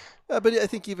 But I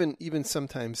think even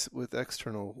sometimes with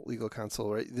external legal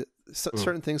counsel, right?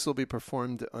 Certain things will be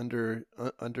performed under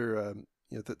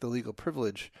the legal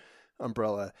privilege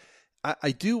umbrella.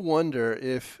 I do wonder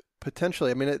if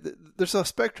potentially, there's a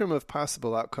spectrum of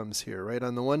possible outcomes here, right?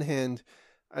 On the one hand,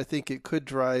 I think it could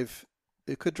drive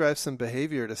some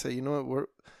behavior to say,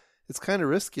 it's kind of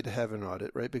risky to have an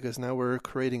audit, right? Because now we're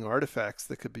creating artifacts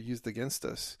that could be used against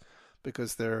us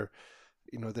because they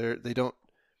don't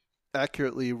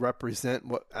accurately represent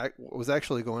what was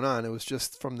actually going on. It was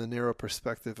just from the narrow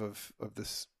perspective of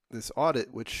this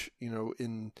audit, which,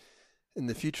 in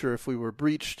the future, if we were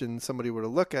breached and somebody were to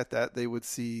look at that, they would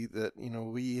see that,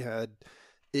 we had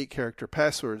 8-character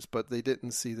passwords, but they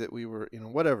didn't see that we were,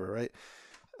 whatever, right?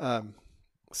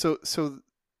 So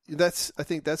I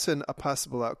think that's a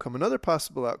possible outcome. Another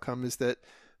possible outcome is that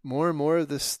more and more of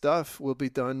this stuff will be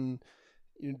done,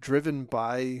 driven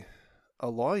by a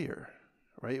lawyer,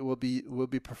 right? It will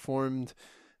be performed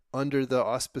under the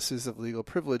auspices of legal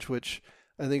privilege, which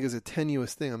I think is a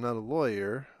tenuous thing. I'm not a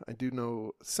lawyer. I do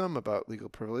know some about legal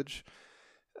privilege,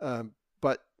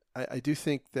 but I do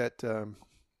think that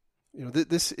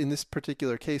this in this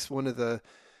particular case, one of the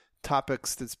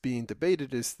topics that's being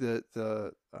debated is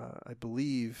I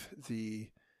believe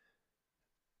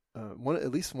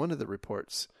at least one of the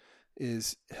reports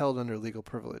is held under legal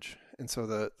privilege, and so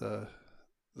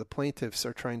the plaintiffs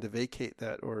are trying to vacate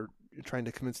that, or trying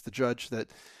to convince the judge that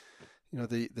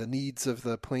the needs of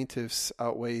the plaintiffs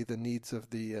outweigh the needs of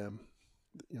the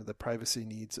privacy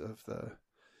needs of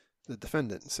the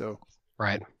defendant. So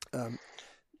right,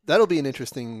 that'll be an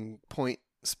interesting point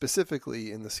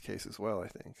specifically in this case as well, I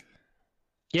think.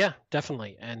 Yeah,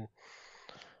 definitely. And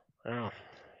I don't know.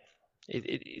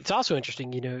 It's also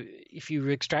interesting, if you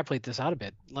extrapolate this out a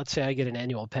bit, let's say I get an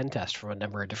annual pen test from a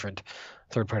number of different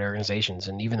third-party organizations,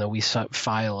 and even though we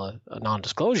file a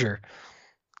non-disclosure,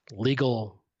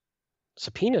 legal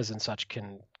subpoenas and such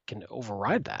can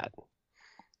override that.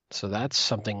 So that's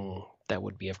something that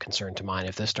would be of concern to mine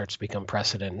if this starts to become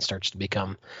precedent and starts to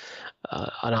become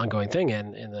an ongoing thing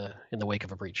in the wake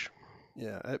of a breach.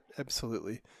 Yeah,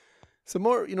 absolutely. So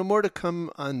more to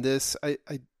come on this. I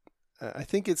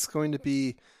think it's going to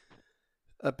be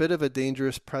a bit of a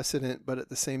dangerous precedent, but at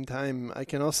the same time, I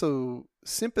can also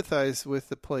sympathize with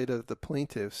the plight of the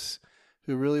plaintiffs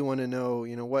who really want to know,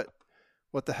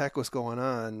 what the heck was going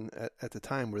on at the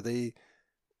time. Were they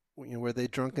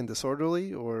drunk and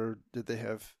disorderly, or did they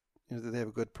have a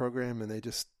good program and they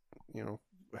just,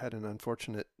 had an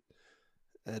unfortunate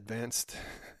advanced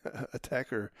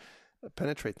attacker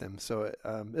penetrate them? So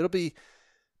it'll be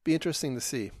interesting to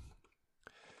see.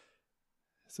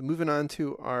 So moving on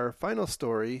to our final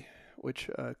story, which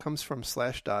comes from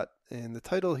Slashdot, and the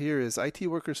title here is IT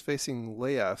Workers Facing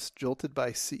Layoffs, Jolted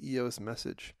by CEO's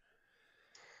Message.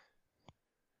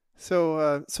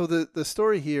 So the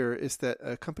story here is that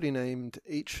a company named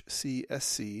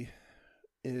HCSC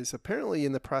is apparently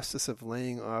in the process of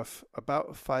laying off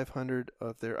about 500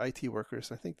 of their IT workers.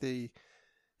 I think they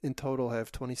in total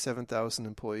have 27,000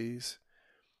 employees.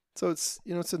 So it's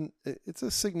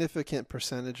a significant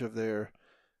percentage of their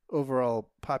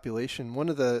overall population. One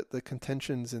of the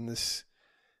contentions in this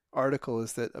article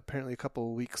is that apparently a couple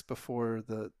of weeks before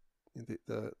the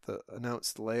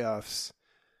announced layoffs,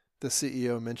 the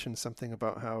CEO mentioned something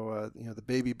about how the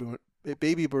baby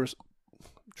boomers.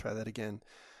 Try that again.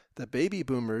 The baby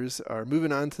boomers are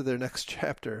moving on to their next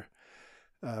chapter,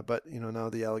 but now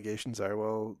the allegations are,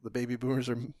 well, the baby boomers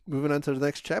are moving on to the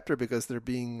next chapter because they're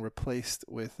being replaced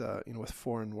with with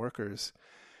foreign workers.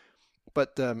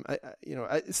 But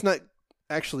it's not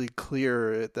actually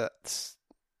clear that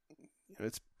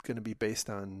it's going to be based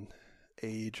on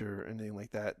age or anything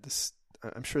like that.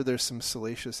 I'm sure there's some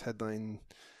salacious headline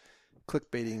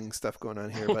clickbaiting stuff going on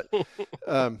here, but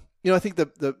I think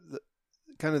the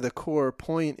kind of the core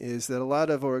point is that a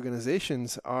lot of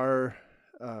organizations are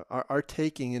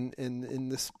taking, in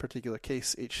this particular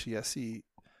case, HCSC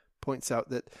points out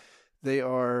that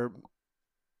they're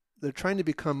trying to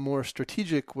become more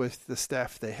strategic with the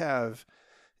staff they have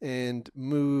and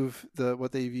move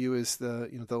what they view as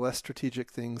the less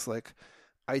strategic things like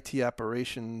IT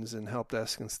operations and help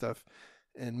desk and stuff,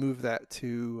 and move that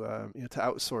to to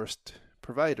outsourced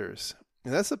providers.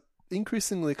 And that's an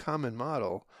increasingly common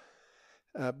model,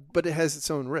 but it has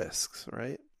its own risks,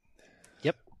 right?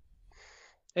 Yep.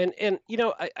 And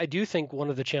I do think one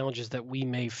of the challenges that we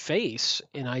may face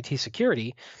in IT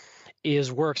security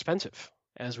is we're expensive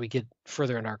as we get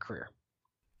further in our career.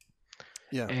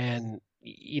 Yeah. And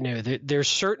there's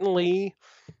certainly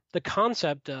the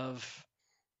concept of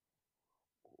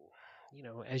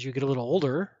as you get a little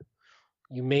older,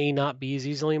 you may not be as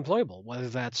easily employable. Whether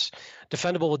that's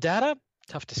defendable with data,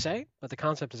 tough to say, but the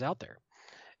concept is out there.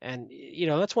 And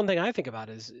that's one thing I think about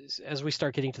is as we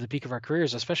start getting to the peak of our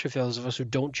careers, especially for those of us who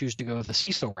don't choose to go the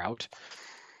CISO route,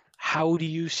 how do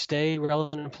you stay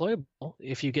relevant and employable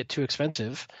if you get too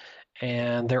expensive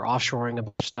and they're offshoring a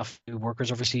bunch of stuff to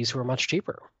workers overseas who are much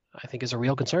cheaper? I think is a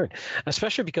real concern,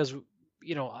 especially because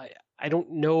I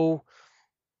don't know,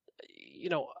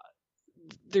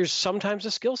 there's sometimes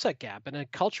a skill set gap and a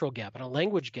cultural gap and a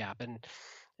language gap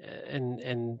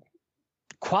and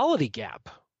quality gap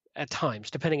at times,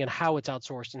 depending on how it's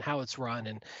outsourced and how it's run.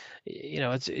 And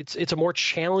it's a more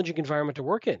challenging environment to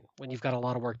work in when you've got a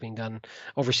lot of work being done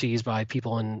overseas by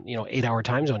people in 8-hour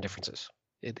time zone differences.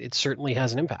 It certainly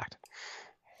has an impact.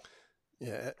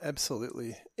 Yeah,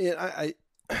 absolutely. And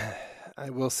I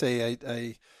will say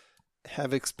I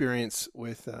have experience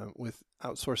with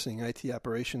outsourcing IT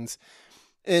operations,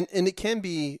 and it can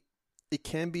be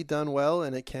done well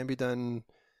and it can be done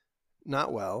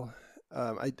not well.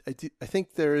 I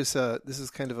think this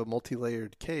is kind of a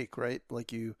multi-layered cake, right?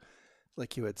 Like you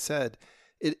had said,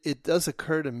 it does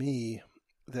occur to me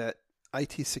that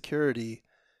IT security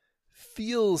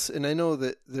feels, and I know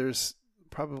that there's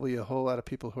probably a whole lot of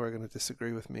people who are going to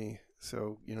disagree with me.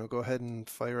 So go ahead and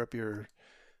fire up your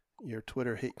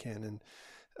Twitter hate cannon.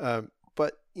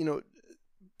 But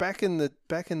back in the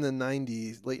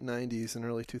 90s, late 90s and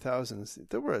early 2000s,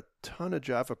 there were a ton of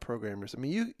Java programmers. I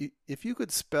mean, if you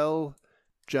could spell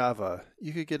Java,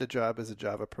 you could get a job as a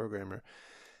Java programmer.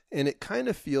 And it kind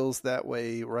of feels that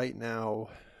way right now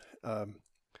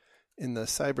in the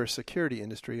cybersecurity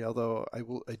industry, although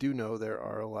I do know there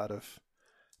are a lot of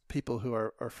people who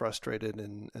are frustrated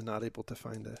and not able to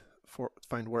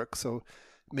find work. So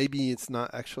maybe it's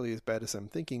not actually as bad as I'm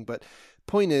thinking. But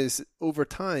point is, over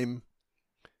time,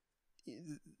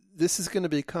 this is going to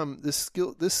become this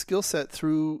skill set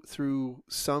through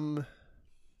some,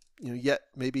 yet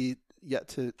maybe yet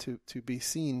to be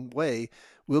seen way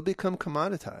will become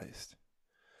commoditized.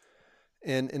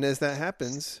 And as that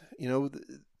happens,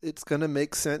 it's going to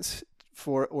make sense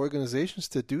for organizations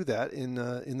to do that in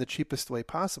the cheapest way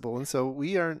possible. And so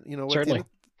we aren't, Certainly.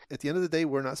 at the end of the day,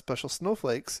 we're not special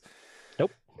snowflakes.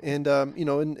 Nope. And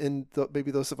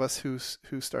maybe those of us who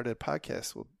started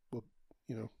podcasts will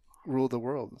rule the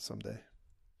world someday.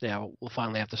 Yeah, we'll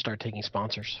finally have to start taking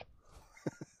sponsors.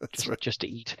 That's right. Just to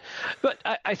eat. But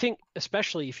I think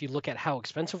especially if you look at how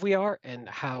expensive we are and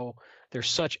how there's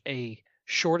such a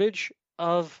shortage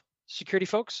of security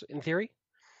folks, in theory,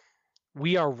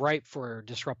 we are ripe for a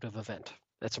disruptive event.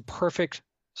 That's a perfect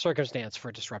circumstance for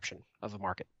a disruption of a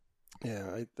market.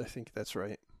 Yeah, I think that's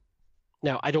right.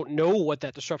 Now, I don't know what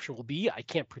that disruption will be. I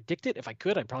can't predict it. If I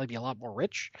could, I'd probably be a lot more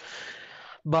rich.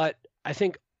 But I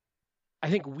think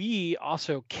we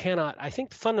also cannot. I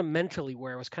think fundamentally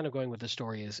where I was kind of going with the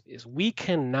story is we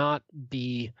cannot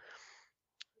be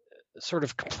sort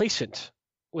of complacent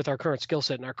with our current skill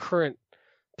set and our current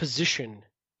position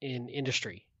in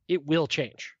industry. It will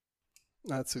change.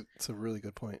 That's a really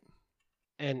good point.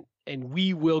 And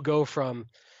we will go from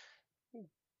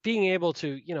being able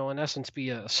to, in essence, be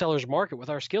a seller's market with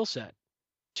our skill set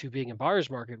to being a buyer's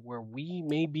market where we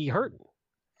may be hurting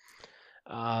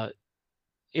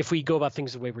if we go about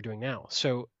things the way we're doing now.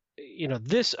 So,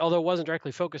 this, although it wasn't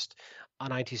directly focused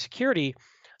on IT security,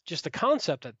 just the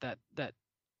concept that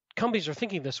companies are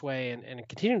thinking this way and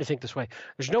continuing to think this way,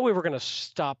 there's no way we're going to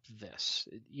stop this.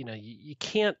 You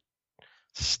can't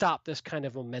stop this kind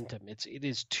of momentum. It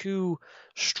is too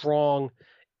strong.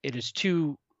 It is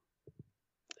too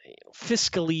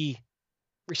fiscally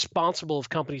responsible of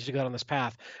companies to go down this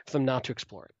path for them not to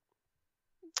explore it.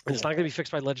 And it's not going to be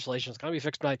fixed by legislation. It's going to be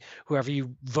fixed by whoever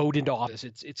you vote into office.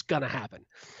 It's going to happen.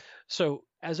 So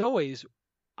as always,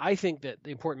 I think that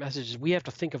the important message is we have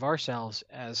to think of ourselves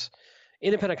as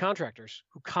independent contractors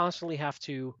who constantly have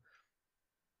to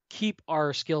keep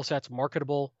our skill sets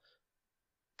marketable,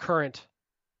 current,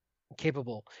 and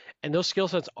capable. And those skill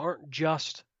sets aren't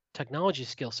just technology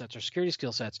skill sets or security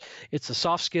skill sets. It's the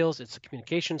soft skills, it's the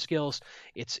communication skills,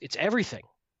 it's everything.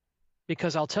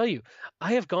 Because I'll tell you,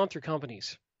 I have gone through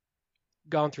layoffs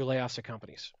at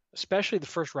companies, especially the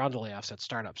first round of layoffs at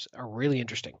startups are really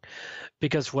interesting.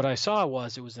 Because what I saw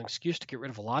was it was an excuse to get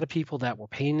rid of a lot of people that were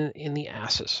pain in the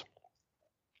asses.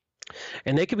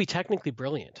 And they could be technically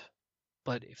brilliant,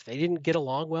 but if they didn't get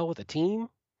along well with a team,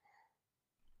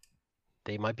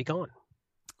 they might be gone.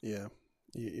 Yeah,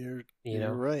 you're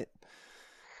right.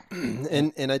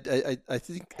 and I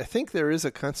think there is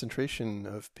a concentration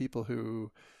of people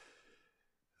who,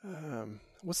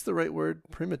 what's the right word?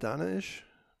 Prima donna-ish,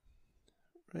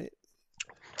 right?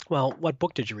 Well, what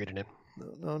book did you read it in?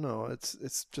 No.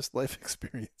 It's just life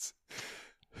experience.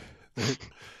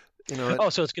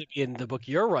 So it's going to be in the book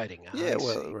you're writing. Yeah,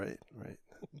 well, right.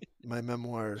 My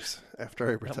memoirs after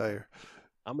I retire.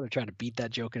 I'm going to try to beat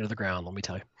that joke into the ground, let me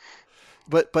tell you.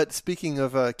 But speaking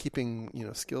of keeping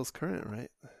skills current, right?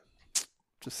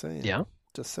 Just saying. Yeah.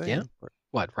 Just saying. Yeah.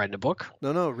 What? Writing a book?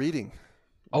 No, reading.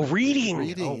 Oh, reading.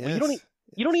 Reading. Yes.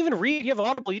 You don't even read. You have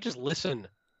Audible. You just listen.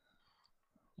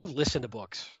 Listen to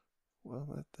books.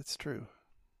 Well, that's true.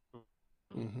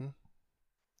 Mm-hmm.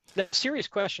 Now, serious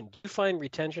question. Do you find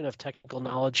retention of technical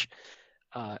knowledge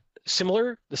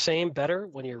similar, the same, better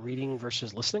when you're reading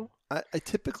versus listening? I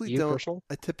typically don't. Personally?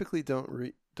 I typically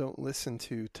don't listen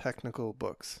to technical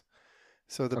books.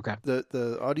 So the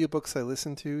audiobooks I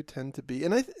listen to tend to be,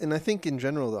 and I think in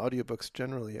general the audiobooks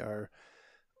generally are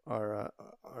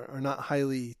not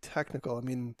highly technical. I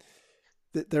mean,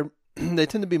 they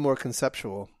tend to be more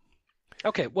conceptual.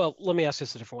 Okay, well, let me ask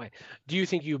this a different way. Do you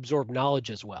think you absorb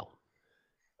knowledge as well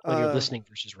when you're listening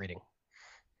versus reading?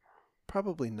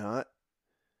 Probably not.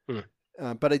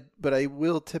 But I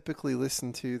will typically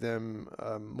listen to them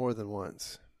more than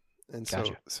once, and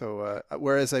gotcha. so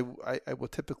whereas I will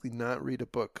typically not read a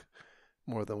book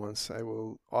more than once, I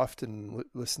will often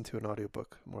listen to an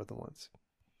audiobook more than once.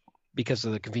 Because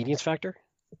of the convenience factor?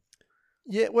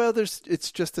 Yeah, well,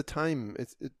 it's just a time.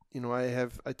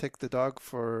 I take the dog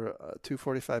for 2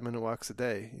 45-minute walks a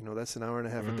day. That's an hour and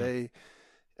a half a day,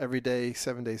 every day,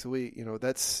 7 days a week.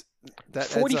 That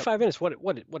 45 minutes.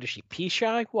 What is she? Pee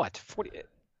shy? What? 40?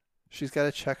 She's got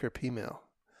to check her pee mail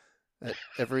at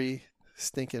every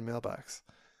stinking mailbox.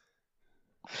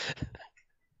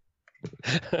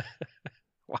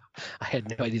 Wow, I had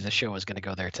no idea the show was going to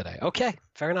go there today. Okay,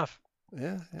 fair enough.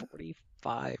 Yeah.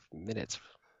 45 minutes.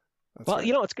 That's well,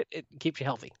 right. It's good. It keeps you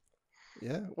healthy.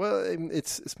 Yeah. Well,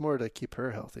 it's more to keep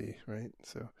her healthy, right?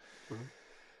 So,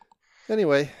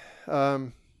 Anyway,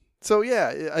 so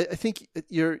yeah, I think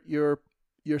you're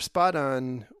spot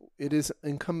on it is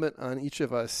incumbent on each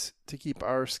of us to keep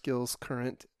our skills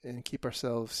current and keep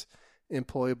ourselves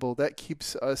employable. That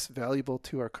keeps us valuable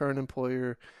to our current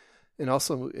employer, and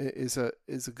also is a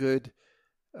good,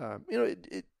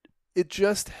 it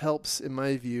just helps, in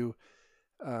my view,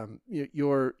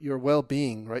 your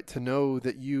well-being, right? To know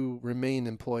that you remain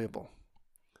employable,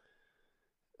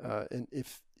 and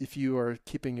if you are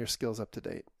keeping your skills up to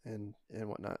date and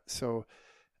whatnot. So,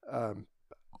 at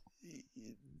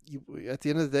the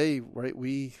end of the day, right?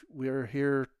 We're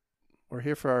here. We're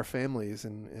here for our families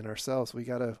and ourselves. We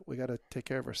gotta take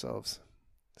care of ourselves.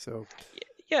 So,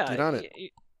 get on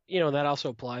it. That also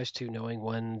applies to knowing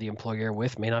when the employer you're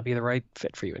with may not be the right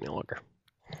fit for you any longer.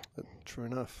 True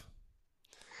enough.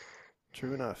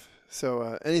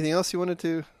 So, anything else you wanted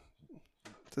to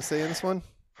say in this one?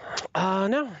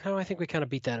 No, I think we kind of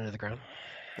beat that into the ground.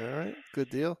 All right, good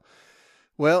deal.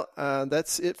 Well,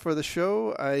 that's it for the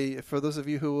show. For those of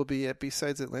you who will be at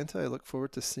B-Sides Atlanta, I look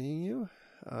forward to seeing you.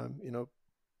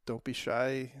 Don't be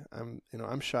shy.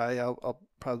 I'm shy. I'll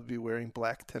probably be wearing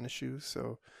black tennis shoes.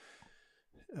 So,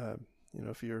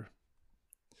 if you're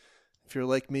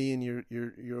like me and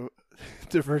you're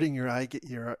diverting your eye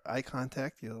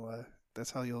contact, that's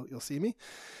how you'll see me.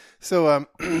 So,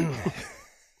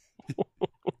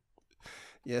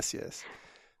 yes, it's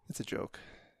a joke.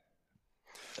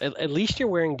 At least you're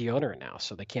wearing deodorant now,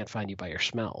 so they can't find you by your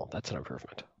smell. That's an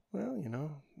improvement. Well,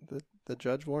 the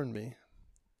judge warned me.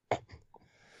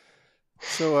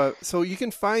 So you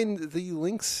can find the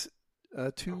links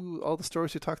to all the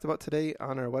stories we talked about today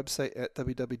on our website at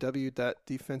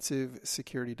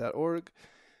www.defensivesecurity.org.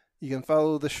 You can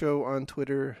follow the show on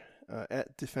Twitter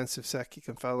at DefensiveSec. You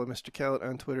can follow Mr. Callett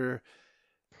on Twitter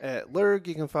at Lurg.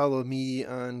 You can follow me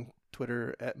on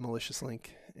Twitter at MaliciousLink.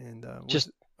 And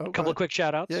just a couple of quick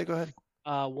shout outs. Yeah, go ahead.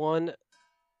 One,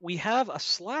 we have a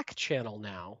Slack channel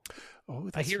now. Oh,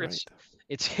 that's I hear right.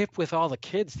 It's hip with all the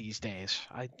kids these days.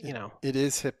 It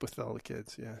is hip with all the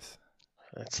kids, yes.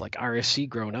 It's like RSC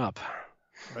grown up.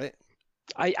 Right.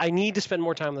 I need to spend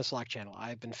more time on the Slack channel.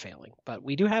 I've been failing, but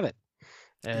we do have it.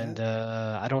 And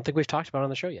I don't think we've talked about it on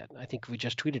the show yet. I think we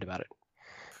just tweeted about it.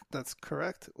 That's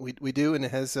correct. We do, and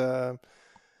it has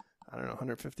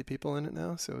 150 people in it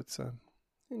now. So it's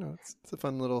it's a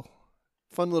fun little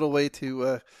way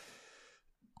to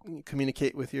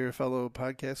communicate with your fellow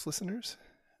podcast listeners.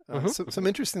 Some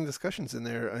interesting discussions in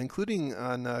there, including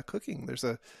on cooking.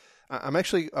 I'm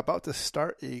actually about to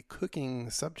start a cooking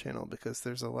sub-channel because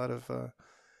there's a lot of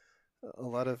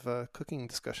cooking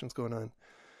discussions going on.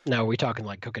 Now, are we talking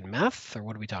like cooking meth, or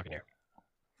what are we talking here?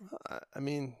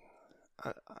 I'm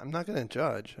not going to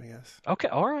judge, I guess. Okay,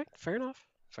 all right, fair enough.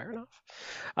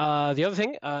 The other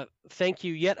thing, thank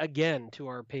you yet again to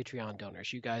our Patreon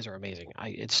donors. You guys are amazing.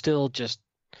 It's still just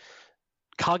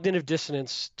cognitive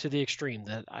dissonance to the extreme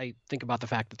that I think about the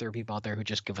fact that there are people out there who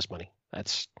just give us money.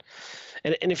 And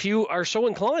if you are so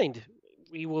inclined,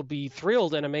 we will be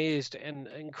thrilled and amazed and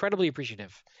incredibly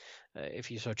appreciative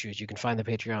if you so choose. You can find the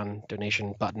Patreon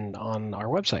donation button on our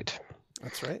website.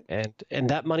 That's right. And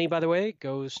that money, by the way,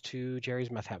 goes to Jerry's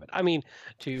meth habit. I mean,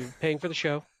 to paying for the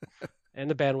show and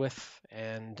the bandwidth,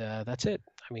 and that's it.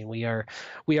 I mean, we are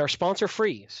sponsor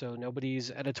free, so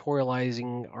nobody's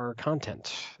editorializing our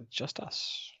content. It's just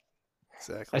us.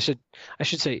 Exactly. I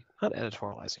should say not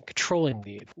editorializing, controlling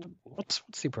the what's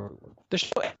the appropriate word?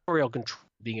 There's no editorial control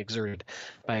being exerted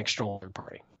by an external third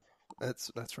party.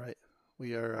 That's right.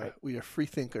 We are free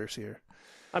thinkers here.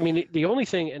 I mean, the only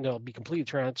thing, and I'll be completely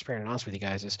transparent and honest with you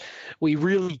guys, is we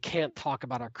really can't talk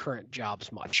about our current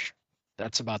jobs much.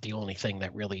 That's about the only thing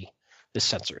that really is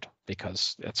censored,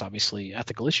 because it's obviously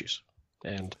ethical issues,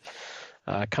 and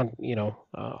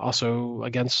also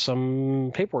against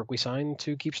some paperwork we signed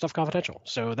to keep stuff confidential.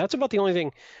 So that's about the only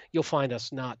thing you'll find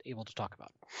us not able to talk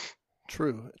about.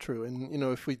 True. And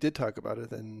if we did talk about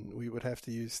it, then we would have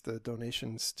to use the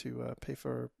donations to pay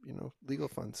for legal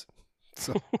funds.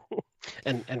 So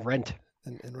and rent.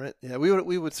 And rent. Yeah,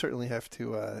 we would certainly have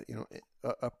to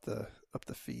up the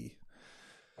fee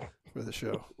for the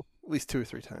show at least 2 or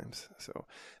 3 times. So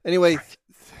anyway,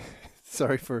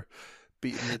 sorry for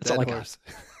beating the dead horse.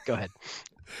 Go ahead.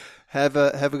 Have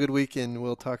a good week, and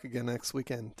we'll talk again next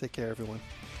weekend. Take care, everyone.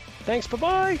 Thanks.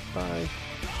 Bye-bye. Bye.